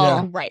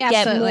can still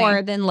get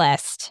more than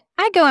list.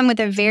 I go in with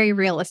a very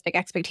realistic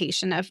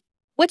expectation of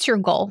what's your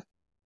goal?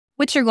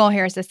 What's your goal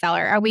here as a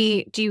seller?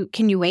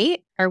 Can you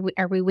wait? Are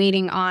we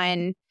waiting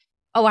on,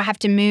 I have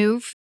to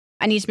move?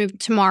 I need to move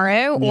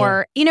tomorrow,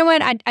 or you know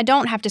what? I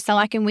don't have to sell.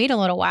 I can wait a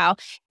little while.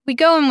 We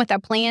go in with a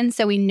plan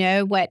so we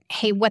know what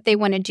they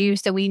want to do,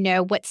 so we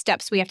know what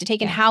steps we have to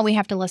take and how we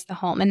have to list the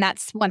home. And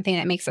that's one thing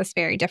that makes us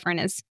very different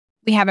is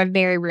we have a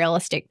very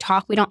realistic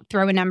talk. We don't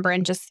throw a number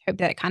and just hope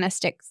that it kind of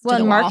sticks to the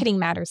wall. Marketing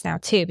matters now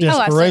too.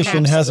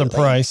 Inspiration has a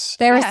price.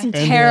 There was some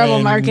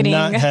terrible marketing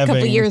a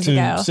couple years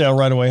ago. Sell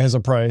right away has a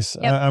price.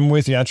 Yep. I'm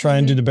with you. I try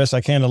and do the best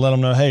I can to let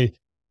them know, hey,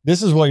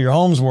 this is what your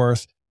home's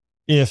worth.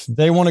 If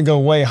they want to go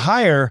way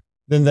higher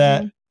than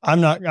that, I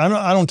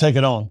don't take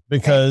it on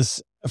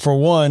because for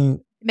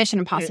one, Mission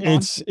Impossible.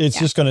 It's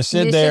just going to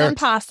sit there. Mission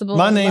Impossible.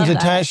 My name's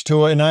attached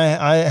to it, and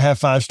I have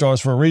 5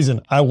 stars for a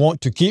reason. I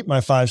want to keep my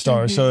 5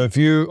 stars. So if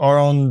you are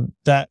on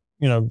that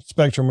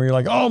spectrum where you're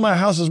like, oh, my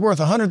house is worth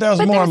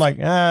 $100,000 more, I'm like,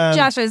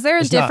 Joshua, is there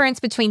a difference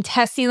between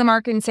testing the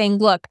market and saying,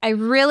 look, I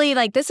really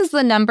this is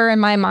the number in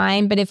my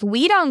mind, but if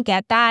we don't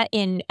get that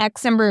in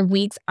X number of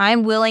weeks,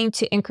 I'm willing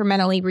to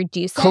incrementally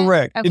reduce it?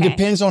 Correct. Okay. It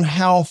depends on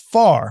how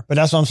far, but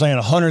that's what I'm saying,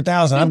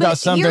 100,000. I've got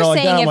something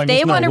like that.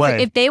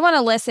 If they want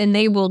to listen,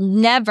 they will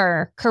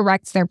never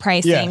correct their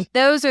pricing. Yes.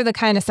 Those are the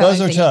kind of sellers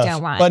that you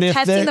don't want. But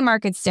testing the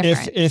market's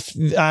different. If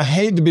I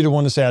hate to be the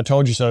one to say I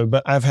told you so,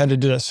 but I've had to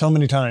do that so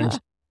many times.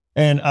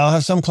 And I'll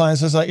have some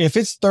clients that's like, if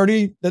it's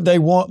 30 that they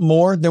want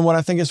more than what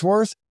I think it's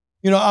worth,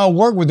 I'll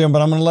work with them,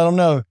 but I'm going to let them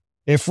know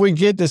if we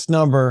get this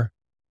number,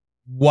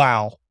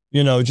 wow,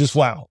 just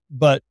wow.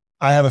 But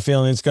I have a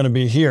feeling it's going to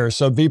be here.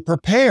 So be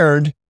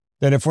prepared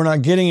that if we're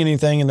not getting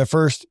anything in the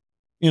first,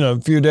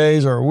 few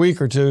days or a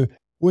week or two,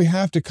 we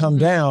have to come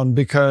down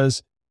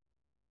because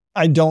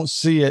I don't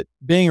see it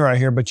being right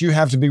here, but you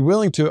have to be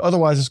willing to,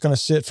 otherwise it's going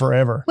to sit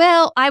forever.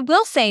 Well, I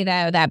will say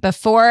though, that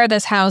before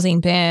this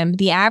housing boom,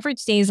 the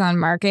average days on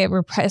market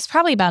is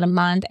probably about a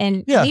month.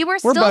 And we're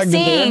still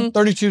seeing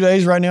 32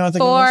 days right now, I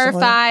think. 4,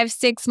 5,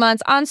 6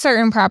 months on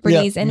certain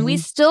properties. And we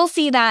still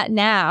see that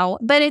now,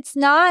 but it's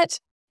not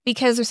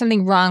because there's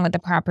something wrong with the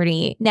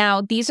property.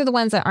 Now, these are the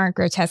ones that aren't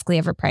grotesquely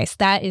overpriced.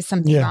 That is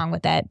something wrong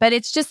with it. But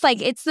it's just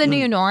like, it's the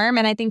new norm.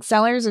 And I think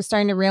sellers are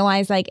starting to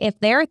realize if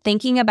they're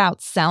thinking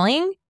about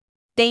selling,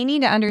 they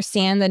need to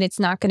understand that it's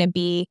not going to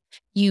be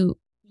you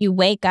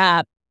wake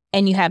up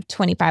and you have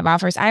 25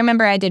 offers. I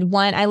remember I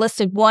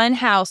listed one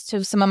house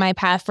to some of my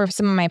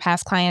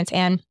past clients,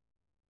 and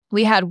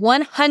we had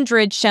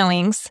 100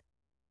 showings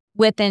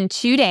within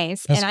 2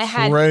 days. That's and I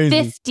had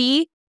crazy.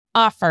 50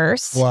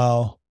 offers.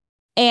 Wow.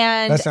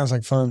 And that sounds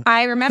like fun.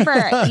 I remember,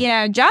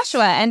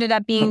 Joshua ended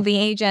up being the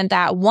agent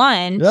that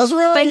won. That's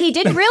right. But he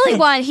didn't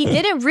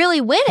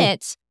really win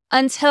it.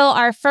 Until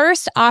our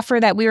first offer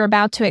that we were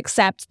about to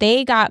accept,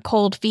 they got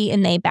cold feet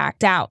and they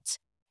backed out.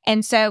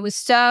 And so it was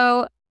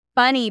so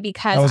funny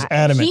because I was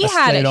adamant.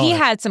 He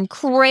had some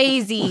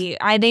crazy,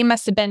 they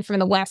must have been from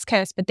the West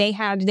Coast, but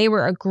they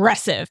were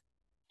aggressive.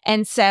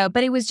 And so,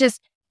 but it was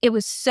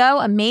so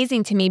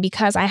amazing to me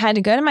because I had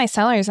to go to my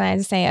sellers and I had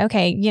to say,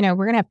 okay,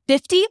 we're going to have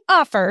 50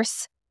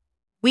 offers.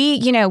 We're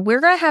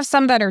going to have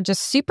some that are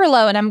just super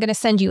low and I'm going to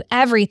send you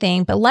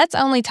everything, but let's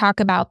only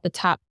talk about the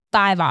top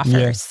 5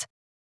 offers. Yeah.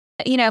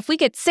 If we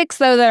get 6,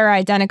 though, that are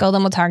identical,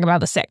 then we'll talk about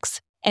the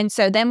 6. And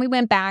so then we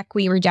went back,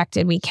 we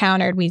rejected, we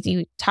countered,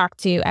 we talked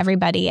to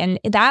everybody. And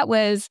that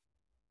was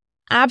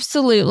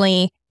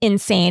absolutely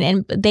insane.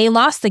 And they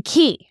lost the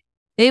key.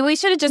 We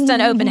should have just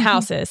done open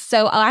houses.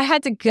 So I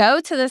had to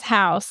go to this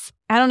house.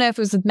 I don't know if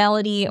it was with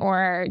Melody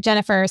or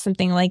Jennifer or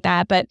something like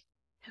that, but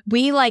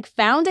we like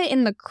found it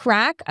in the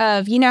crack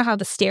of, you know how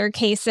the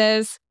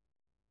staircases,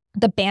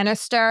 the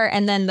banister,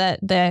 and then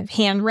the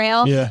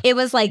handrail. Yeah. It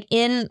was like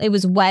it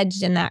was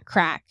wedged in that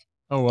crack.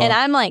 Oh, wow. And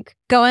I'm like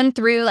going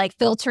through, like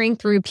filtering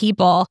through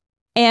people.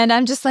 And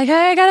I'm just like,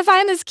 I gotta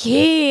find this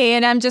key.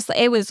 And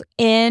it was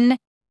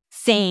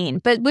insane.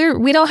 But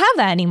we don't have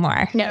that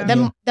anymore.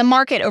 No, the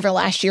market over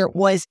last year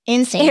was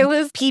insane. It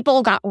was,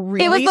 people got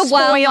really spoiled. It was the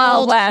wild,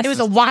 wild west. It was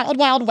a wild,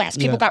 wild west.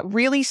 People got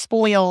really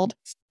spoiled.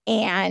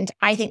 And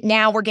I think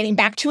now we're getting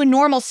back to a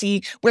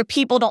normalcy where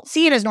people don't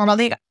see it as normal.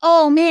 They go,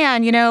 oh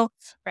man,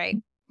 right.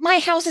 My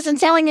house isn't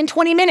selling in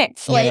 20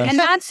 minutes. And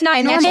that's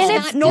not normal.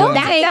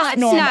 That's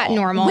not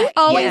normal. We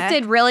always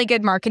did really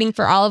good marketing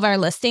for all of our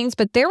listings,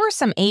 but there were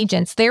some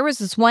agents. There was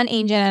this one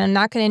agent, and I'm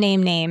not going to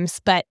name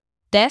names, but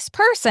this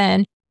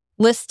person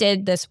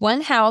listed this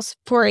one house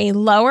for a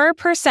lower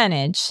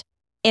percentage.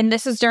 And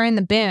this is during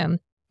the boom.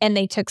 And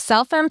they took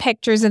cell phone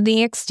pictures of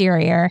the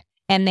exterior.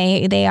 And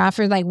they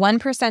offered like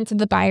 1% to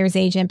the buyer's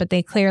agent, but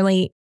they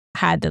clearly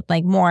had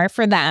like more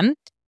for them.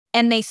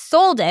 And they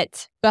sold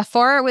it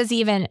before it was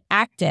even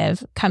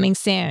active, coming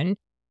soon.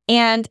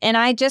 And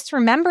I just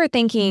remember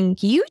thinking,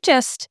 you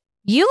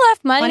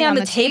left money on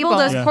the table,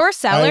 those poor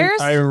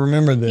sellers. I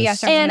remember this.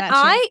 Yes, and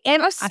I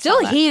was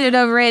still heated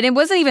over it. It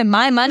wasn't even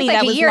my money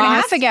that was a year and a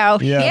half ago.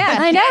 Yeah,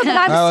 I know. But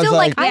I was still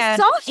like, I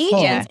saw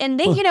agents, and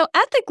they,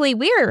 ethically,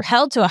 we are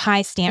held to a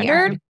high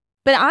standard.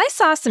 But I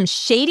saw some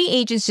shady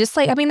agents,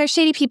 there's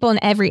shady people in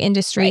every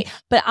industry, right.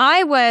 But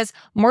I was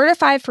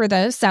mortified for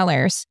those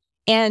sellers.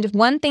 And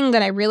one thing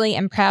that I really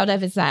am proud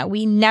of is that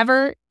we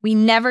never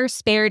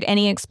spared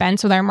any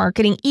expense with our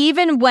marketing,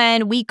 even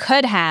when we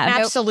could have.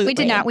 Absolutely. We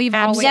did not. We've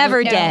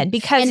never did.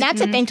 Because, and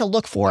that's a thing to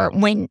look for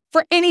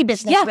for any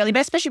business, really,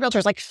 but especially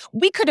realtors. Like,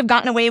 we could have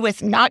gotten away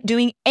with not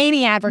doing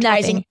any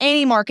advertising,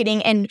 any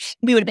marketing, and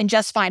we would have been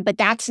just fine. But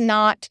that's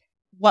not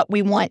what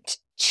we want.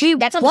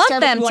 That's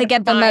want them to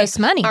get the most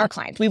money. Our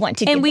clients, we want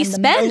to give them the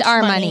spend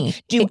our money.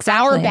 Do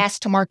our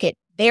best to market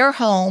their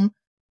home,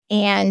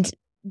 and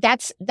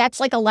that's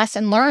like a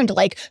lesson learned.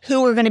 Like,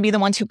 who are going to be the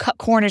ones who cut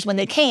corners when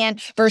they can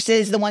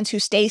versus the ones who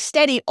stay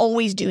steady,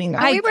 always doing the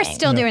right thing. We were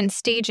still doing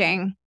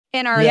staging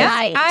in our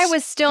lives. I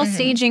was still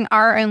staging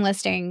our own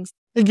listings.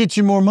 It gets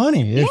you more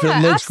money if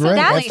it looks great.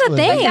 That's the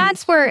thing.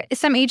 That's where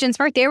some agents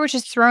work. They were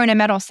just throwing a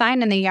metal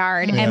sign in the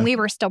yard, and we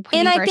were still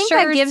putting brochures. And I think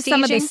that gives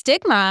some of the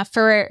stigma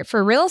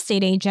for real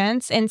estate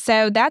agents. And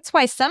so that's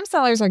why some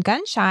sellers are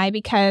gun shy,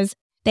 because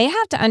they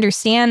have to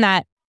understand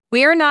that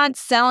we're not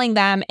selling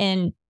them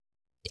in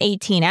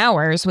 18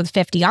 hours with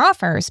 50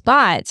 offers,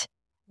 but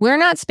we're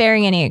not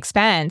sparing any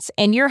expense,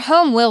 and your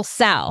home will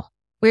sell.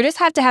 We just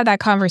have to have that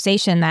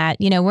conversation that,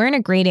 we're in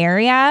a great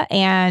area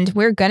and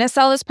we're going to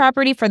sell this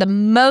property for the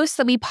most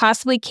that we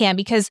possibly can,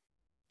 because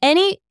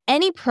any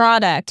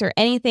product or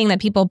anything that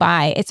people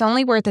buy, it's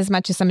only worth as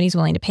much as somebody's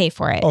willing to pay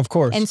for it. Of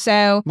course. And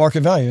so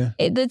market value.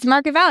 It's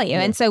market value.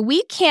 Yeah. And so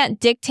we can't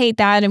dictate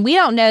that. And we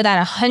don't know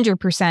that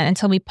 100%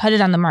 until we put it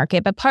on the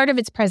market. But part of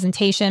it's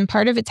presentation,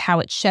 part of it's how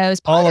it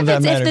shows. Part all of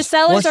that matters. If the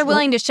sellers are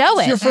willing to show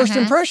it. It's your first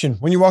impression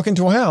when you walk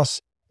into a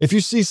house. If you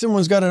see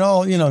someone's got it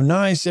all,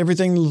 nice,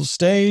 everything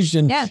staged,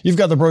 and you've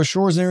got the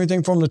brochures and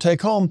everything for them to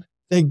take home,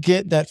 they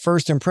get that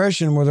first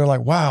impression where they're like,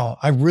 wow,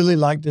 I really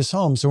like this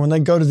home. So when they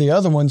go to the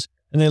other ones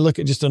and they look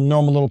at just a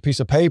normal little piece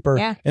of paper,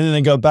 and then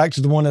they go back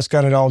to the one that's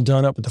got it all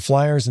done up with the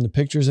flyers and the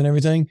pictures and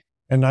everything,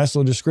 and a nice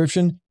little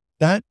description,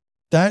 that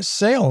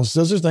sells.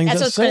 Those are things that sell.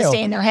 That's what's going to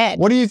stay in their head.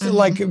 What do you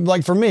think?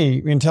 Like for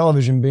me, in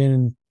television, being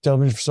in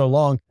television for so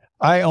long,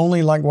 I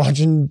only like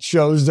watching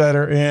shows that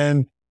are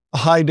in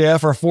high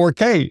def or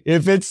 4K.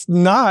 If it's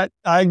not,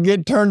 I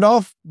get turned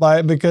off by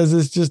it because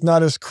it's just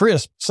not as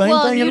crisp. Same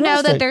thing in real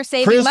estate. That they're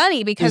saving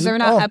money because they're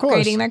not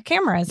upgrading their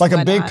cameras. Like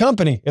a big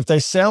company, if they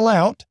sell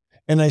out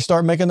and they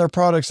start making their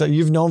products that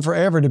you've known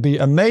forever to be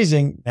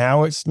amazing,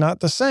 now it's not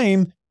the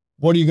same.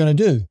 What are you going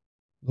to do?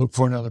 Look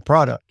for another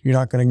product. You're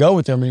not going to go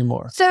with them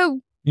anymore.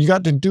 So you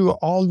got to do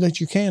all that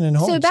you can in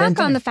home. So back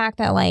on the fact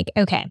that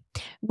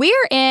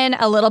we're in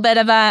a little bit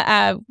of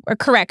a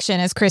correction,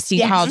 as Christy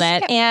called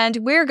it, and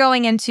we're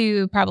going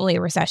into probably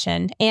a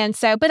recession. And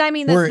so, but I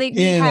mean, we're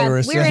in a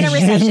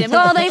recession.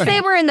 Well, they say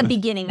we're in the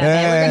beginning of it.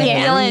 We're going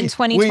to feel it in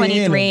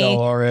 2023.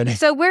 Already.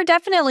 So we're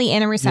definitely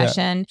in a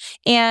recession.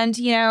 Yeah. And,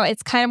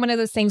 it's kind of one of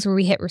those things where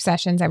we hit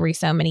recessions every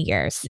so many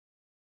years.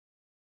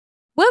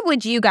 What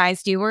would you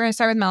guys do? We're going to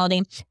start with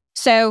Melody.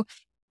 So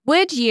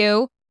would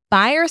you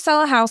buy or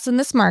sell a house in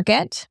this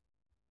market?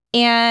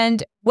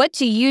 And what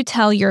do you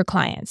tell your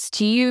clients?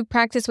 Do you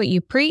practice what you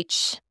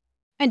preach?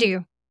 I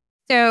do.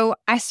 So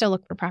I still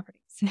look for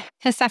properties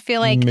because I feel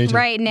like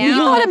right now. You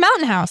bought a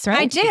mountain house, right?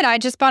 I did. I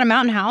just bought a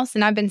mountain house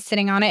and I've been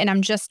sitting on it and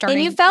I'm just starting.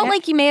 And you felt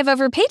like you may have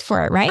overpaid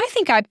for it, right? I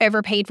think I've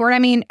overpaid for it. I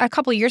mean, a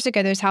couple of years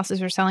ago, those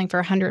houses were selling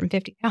for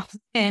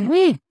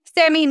 $150,000.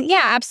 So, I mean,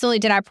 yeah, absolutely.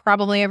 Did I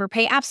probably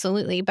overpay?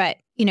 Absolutely. But,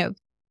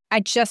 I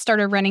just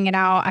started renting it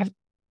out.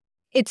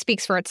 It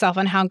speaks for itself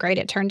on how great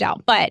it turned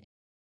out. But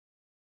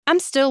I'm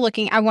still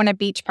looking. I want a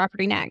beach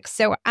property next.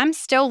 So I'm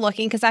still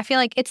looking because I feel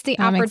like it's the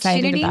I'm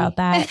opportunity. excited about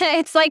that.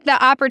 It's like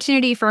the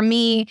opportunity for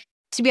me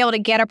to be able to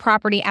get a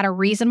property at a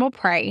reasonable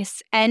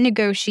price and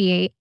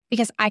negotiate,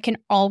 because I can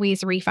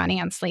always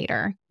refinance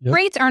later. Yep.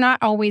 Rates are not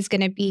always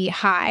going to be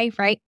high,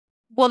 right?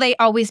 Will they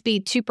always be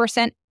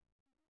 2%?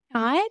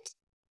 Not.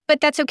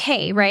 But that's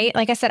okay, right?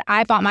 Like I said,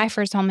 I bought my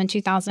first home in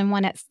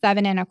 2001 at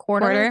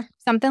 7.25%,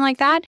 something like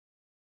that.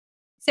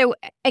 So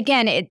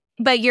again,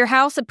 but your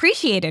house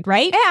appreciated,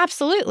 right? Yeah,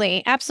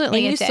 absolutely.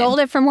 Absolutely. And you sold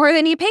it for more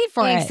than you paid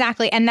for it.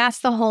 Exactly. And that's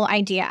the whole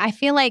idea. I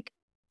feel like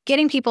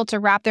getting people to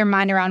wrap their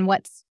mind around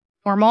what's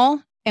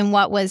normal and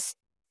what was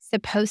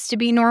supposed to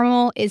be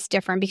normal is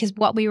different, because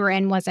what we were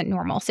in wasn't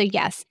normal. So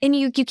yes. And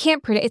you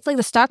can't predict. It's like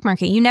the stock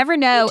market. You never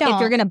know if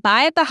you're going to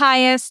buy at the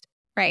highest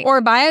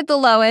or buy at the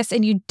lowest,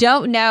 and you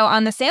don't know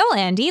on the sale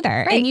end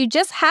either. Right. And you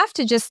just have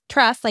to just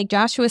trust, like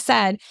Joshua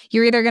said,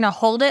 you're either going to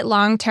hold it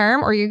long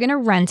term or you're going to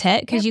rent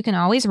it, because you can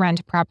always rent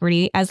a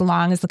property as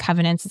long as the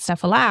covenants and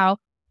stuff allow.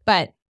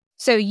 But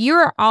so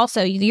you're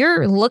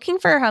looking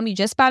for a home. You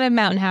just bought a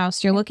mountain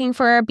house. You're looking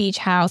for a beach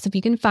house. If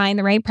you can find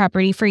the right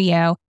property for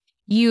you,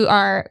 you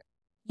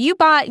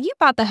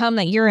bought the home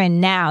that you're in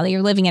now, that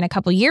you're living in a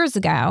couple years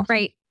ago.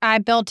 Right. I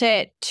built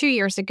it 2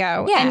 years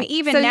ago. Yeah. And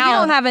even so now, you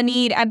don't have a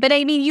need, but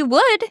I mean, you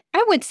would.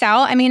 I would sell.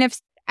 I mean,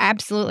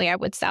 absolutely, I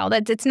would sell.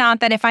 It's not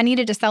that if I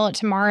needed to sell it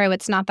tomorrow,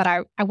 it's not that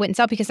I wouldn't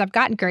sell, because I've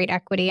got great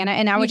equity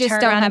and I would just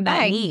don't have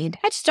that need.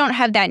 I just don't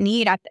have that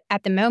need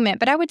at the moment,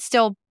 but I would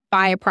still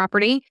buy a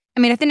property. I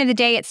mean, at the end of the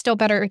day, it's still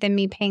better than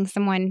me paying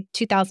someone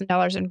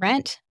 $2,000 in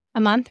rent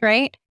a month,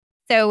 right?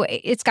 So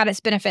it's got its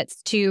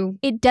benefits to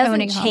it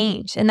doesn't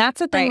change. And that's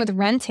the thing with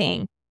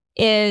renting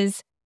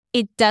is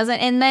it doesn't.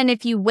 And then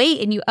if you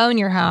wait and you own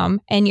your home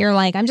and you're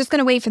like, I'm just going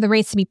to wait for the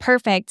rates to be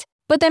perfect,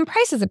 but then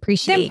prices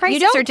appreciate. Then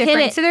prices are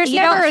different. So there's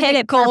never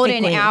a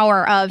golden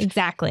hour of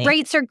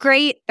rates are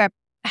great, the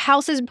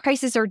houses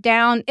prices are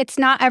down. It's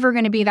not ever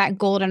going to be that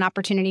golden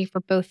opportunity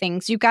for both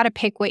things. You got to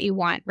pick what you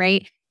want,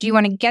 right? Do you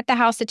want to get the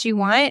house that you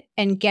want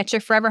and get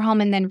your forever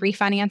home and then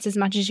refinance as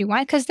much as you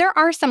want? Because there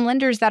are some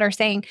lenders that are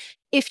saying,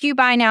 if you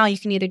buy now, you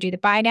can either do the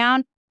buy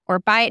down or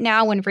buy it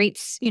now when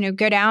rates,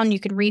 go down, you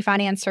can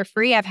refinance for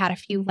free. I've had a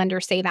few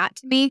lenders say that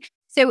to me.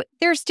 So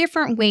there's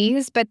different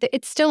ways, but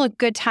it's still a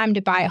good time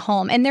to buy a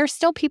home. And there's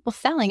still people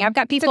selling. I've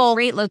got people. It's a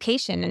great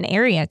location and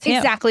area too.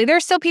 Exactly.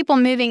 There's still people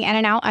moving in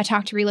and out. I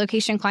talk to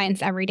relocation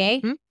clients every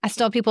day. Mm-hmm. I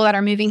still have people that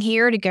are moving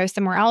here to go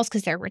somewhere else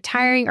because they're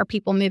retiring, or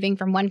people moving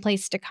from one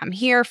place to come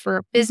here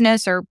for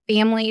business or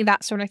family,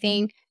 that sort of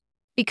thing.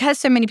 Because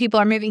so many people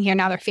are moving here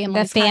now, their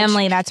family. The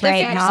family, that's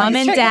right. Mom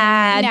and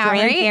dad,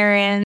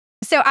 grandparents.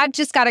 So I've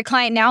just got a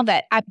client now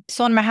that I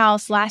sold my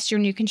house last year,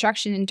 new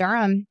construction in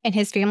Durham, and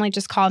his family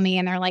just called me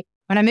and they're like,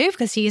 when I move,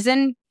 because he's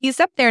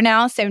up there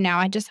now. So now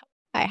I just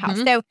buy a house.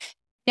 Mm-hmm. So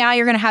now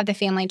you're going to have the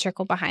family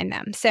trickle behind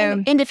them.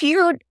 So and if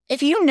you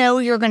know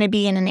you're going to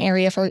be in an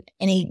area for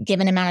any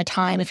given amount of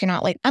time, if you're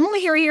not like, I'm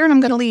only here a year and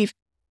I'm going to leave,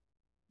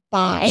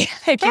 buy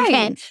if you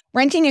can.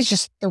 Renting is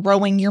just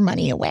throwing your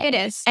money away. It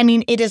is. I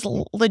mean, it is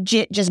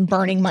legit just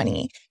burning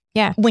money.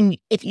 Yeah.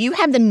 If you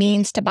have the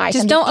means to buy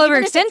just something, don't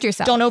overextend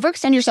yourself. Don't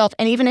overextend yourself.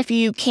 And even if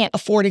you can't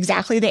afford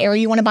exactly the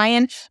area you want to buy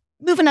in,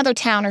 move another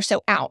town or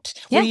so out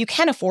where you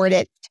can afford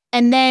it.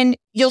 And then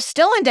you'll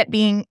still end up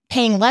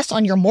paying less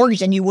on your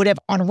mortgage than you would have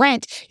on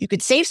rent. You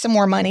could save some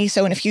more money.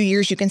 So in a few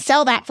years, you can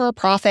sell that for a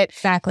profit.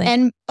 Exactly.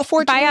 And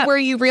afford to live where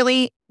you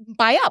really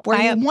buy up, where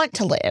you want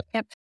to live.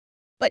 Yep.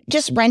 But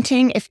just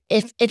renting,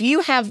 if you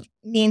have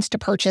means to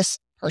purchase,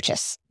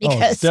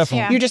 because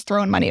you're just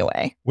throwing money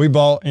away. We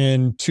bought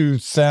in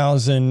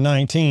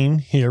 2019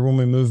 here when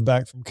we moved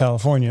back from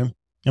California.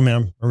 I mean,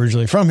 I'm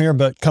originally from here,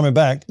 but coming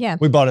back,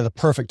 we bought at the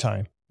perfect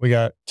time. We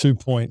got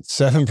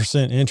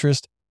 2.7%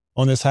 interest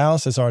on this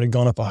house. It's already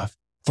gone up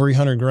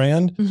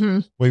 $300,000.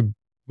 Mm-hmm.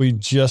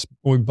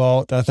 We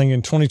bought, I think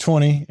in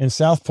 2020 in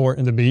Southport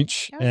in the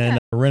beach and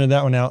rented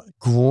that one out.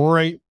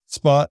 Great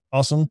spot.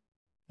 Awesome.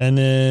 And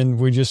then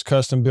we just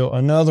custom built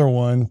another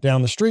one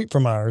down the street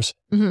from ours.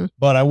 Mm-hmm.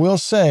 But I will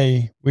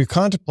say we've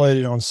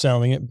contemplated on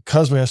selling it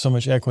because we have so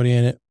much equity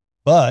in it.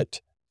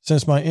 But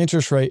since my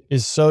interest rate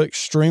is so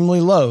extremely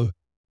low,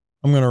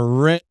 I'm going to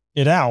rent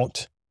it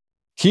out,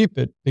 keep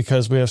it,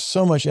 because we have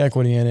so much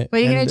equity in it. What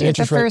are you going to do if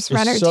the first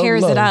renter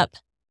tears it up?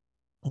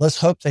 Let's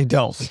hope they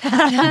don't. It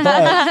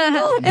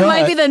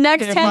might be the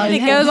next tenant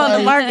that goes on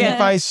the market.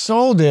 If I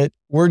sold it,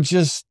 we're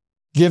just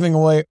giving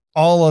away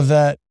all of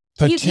that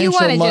potential you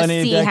want to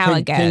money just see how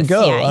it goes. Can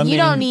go. Yeah, you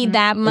don't need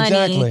that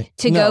money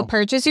to go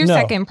purchase your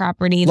second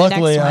property.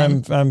 Luckily, the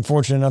next one. I'm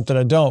fortunate enough that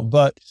I don't.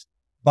 But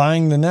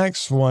buying the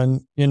next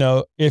one,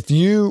 if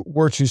you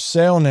were to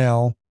sell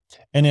now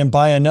and then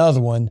buy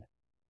another one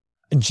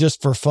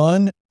just for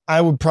fun, I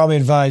would probably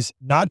advise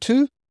not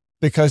to,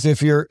 because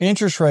if your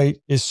interest rate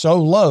is so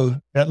low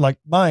that like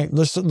mine,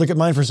 let's look at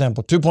mine, for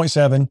example,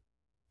 2.7.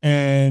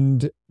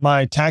 And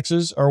my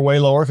taxes are way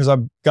lower because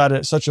I've got it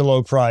at such a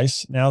low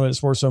price now that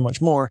it's worth so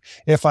much more.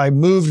 If I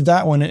moved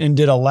that one and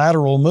did a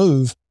lateral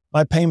move,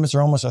 my payments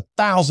are almost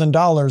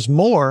 $1,000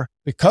 more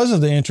because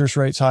of the interest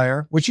rates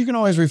higher, which you can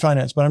always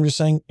refinance, but I'm just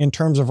saying in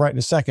terms of right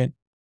this second,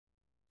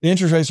 the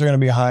interest rates are going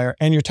to be higher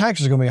and your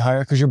taxes are going to be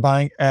higher because you're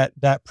buying at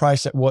that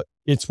price at what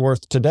it's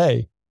worth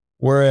today.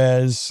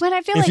 Whereas but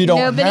I feel if like you don't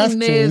nobody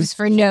moves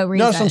for no reason.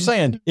 No, that's what I'm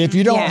saying. If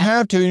you don't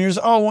have to, and you're just,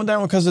 I want that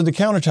one because of the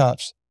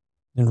countertops,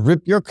 and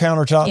rip your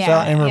countertops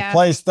out and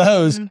replace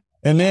those.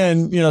 And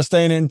then,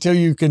 stay in it until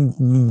you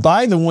can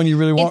buy the one you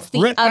really want. It's the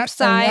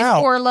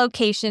upsize or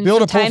location. Build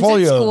sometimes a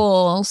portfolio. At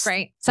schools.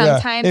 Right.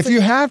 Sometimes. If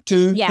you have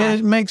to, then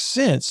it makes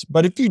sense.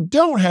 But if you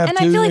don't have to, and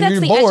I feel like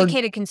that's the bored,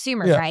 educated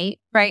consumer, right?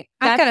 Right.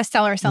 I've got a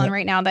seller selling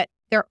right now that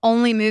they're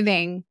only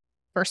moving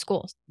for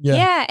schools.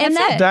 Yeah. And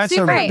that's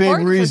a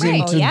big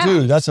reason to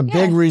do. That's a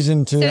big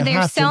reason to So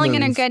they're selling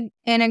in a good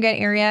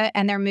area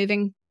and they're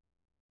moving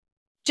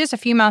just a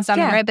few miles down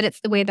the road, but it's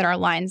the way that our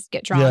lines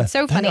get drawn. Yeah.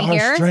 So funny They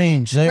here. Are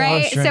strange. They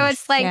are strange. So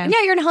it's like,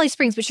 you're in Holly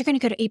Springs, but you're going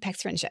to go to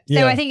Apex Friendship.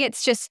 So I think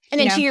it's just,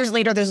 and then 2 years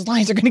later, those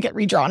lines are going to get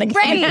redrawn again.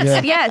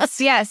 Right. Yes,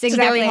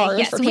 exactly.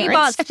 Yes. We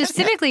bought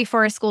specifically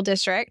for a school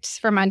district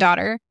for my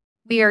daughter.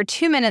 We are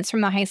 2 minutes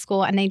from the high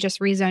school and they just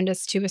rezoned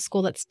us to a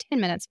school that's 10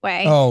 minutes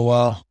away. Oh,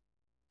 wow.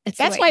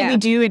 That's why we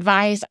do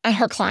advise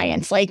our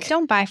clients, like,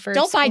 don't buy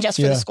just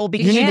for the school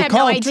because you need have to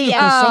call no idea.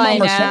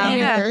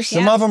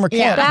 Some of them are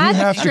capped. That's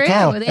you have true. to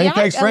call.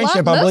 Apex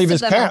Friendship, I believe, is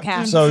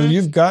capped. So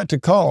you've got to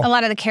call. A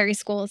lot of the Cary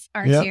schools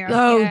are too.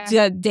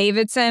 Oh,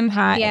 Davidson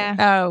High. Yeah.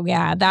 Oh,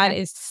 yeah. That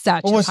is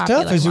such a what's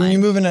popular tough is one. when you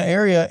move in an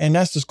area and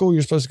that's the school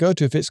you're supposed to go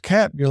to, if it's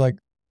capped, you're like,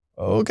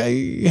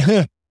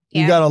 okay.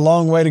 You got a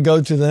long way to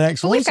go to the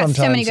next one we've got sometimes.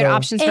 So many good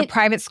options for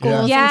private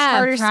schools and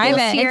charter schools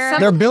here.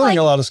 They're building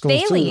a lot of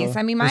schools Thales. too.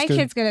 I mean, my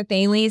kids go to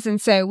Thales, and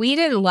so we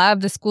didn't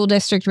love the school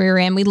district we were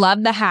in. We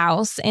loved the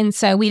house, and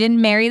so we didn't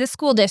marry the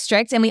school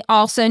district, and we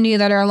also knew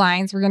that our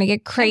lines were going to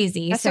get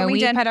crazy. So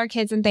we put our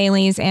kids in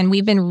Thales, and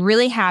we've been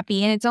really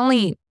happy, and it's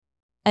only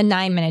a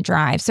 9-minute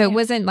drive, so it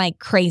wasn't like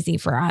crazy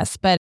for us.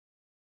 But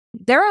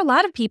there are a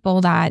lot of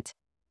people that,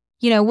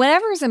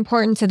 whatever is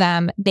important to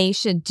them, they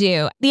should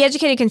do. The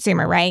educated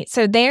consumer, right?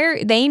 So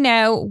they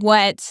know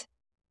what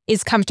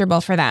is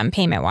comfortable for them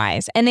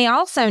payment-wise. And they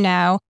also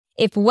know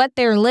if what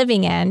they're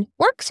living in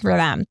works for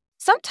them.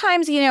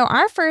 Sometimes,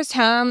 our first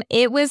home,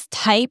 it was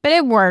tight, but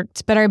it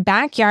worked. But our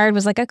backyard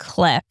was like a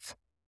cliff.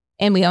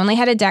 And we only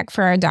had a deck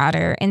for our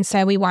daughter. And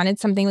so we wanted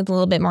something with a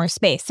little bit more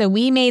space. So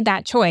we made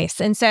that choice.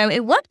 And so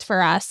it worked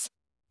for us.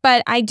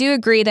 But I do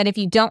agree that if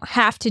you don't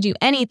have to do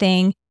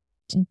anything,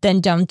 then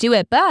don't do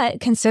it.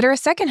 But consider a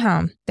second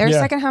home. There are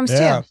second homes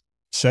too.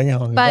 Second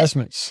home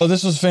investments. So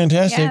this was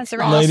fantastic.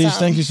 Ladies, awesome.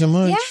 Thank you so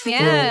much.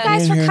 Yeah.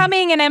 Guys for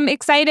coming. And I'm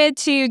excited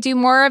to do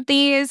more of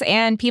these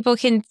and people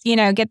can,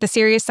 get the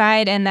serious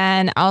side and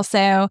then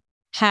also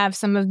have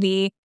some of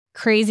the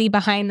crazy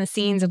behind the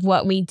scenes of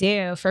what we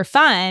do for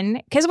fun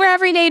because we're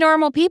everyday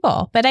normal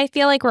people. But I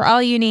feel like we're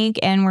all unique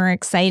and we're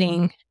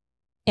exciting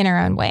in our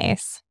own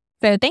ways.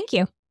 So thank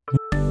you.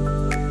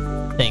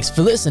 Thanks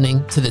for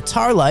listening to the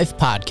Tar Life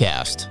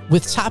Podcast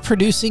with top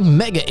producing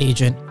mega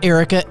agent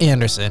Erica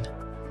Anderson.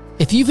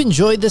 If you've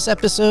enjoyed this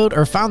episode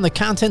or found the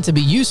content to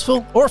be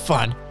useful or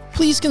fun,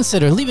 please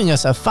consider leaving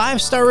us a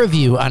 5-star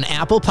review on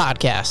Apple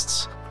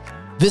Podcasts.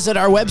 Visit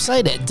our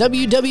website at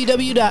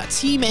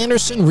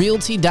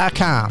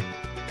www.teamandersonrealty.com.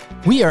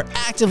 We are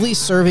actively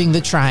serving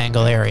the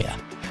Triangle area,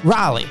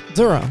 Raleigh,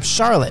 Durham,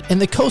 Charlotte, and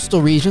the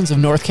coastal regions of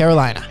North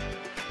Carolina.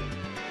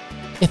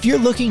 If you're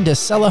looking to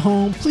sell a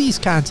home, please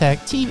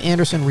contact Team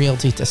Anderson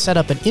Realty to set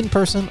up an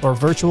in-person or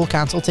virtual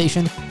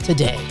consultation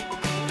today.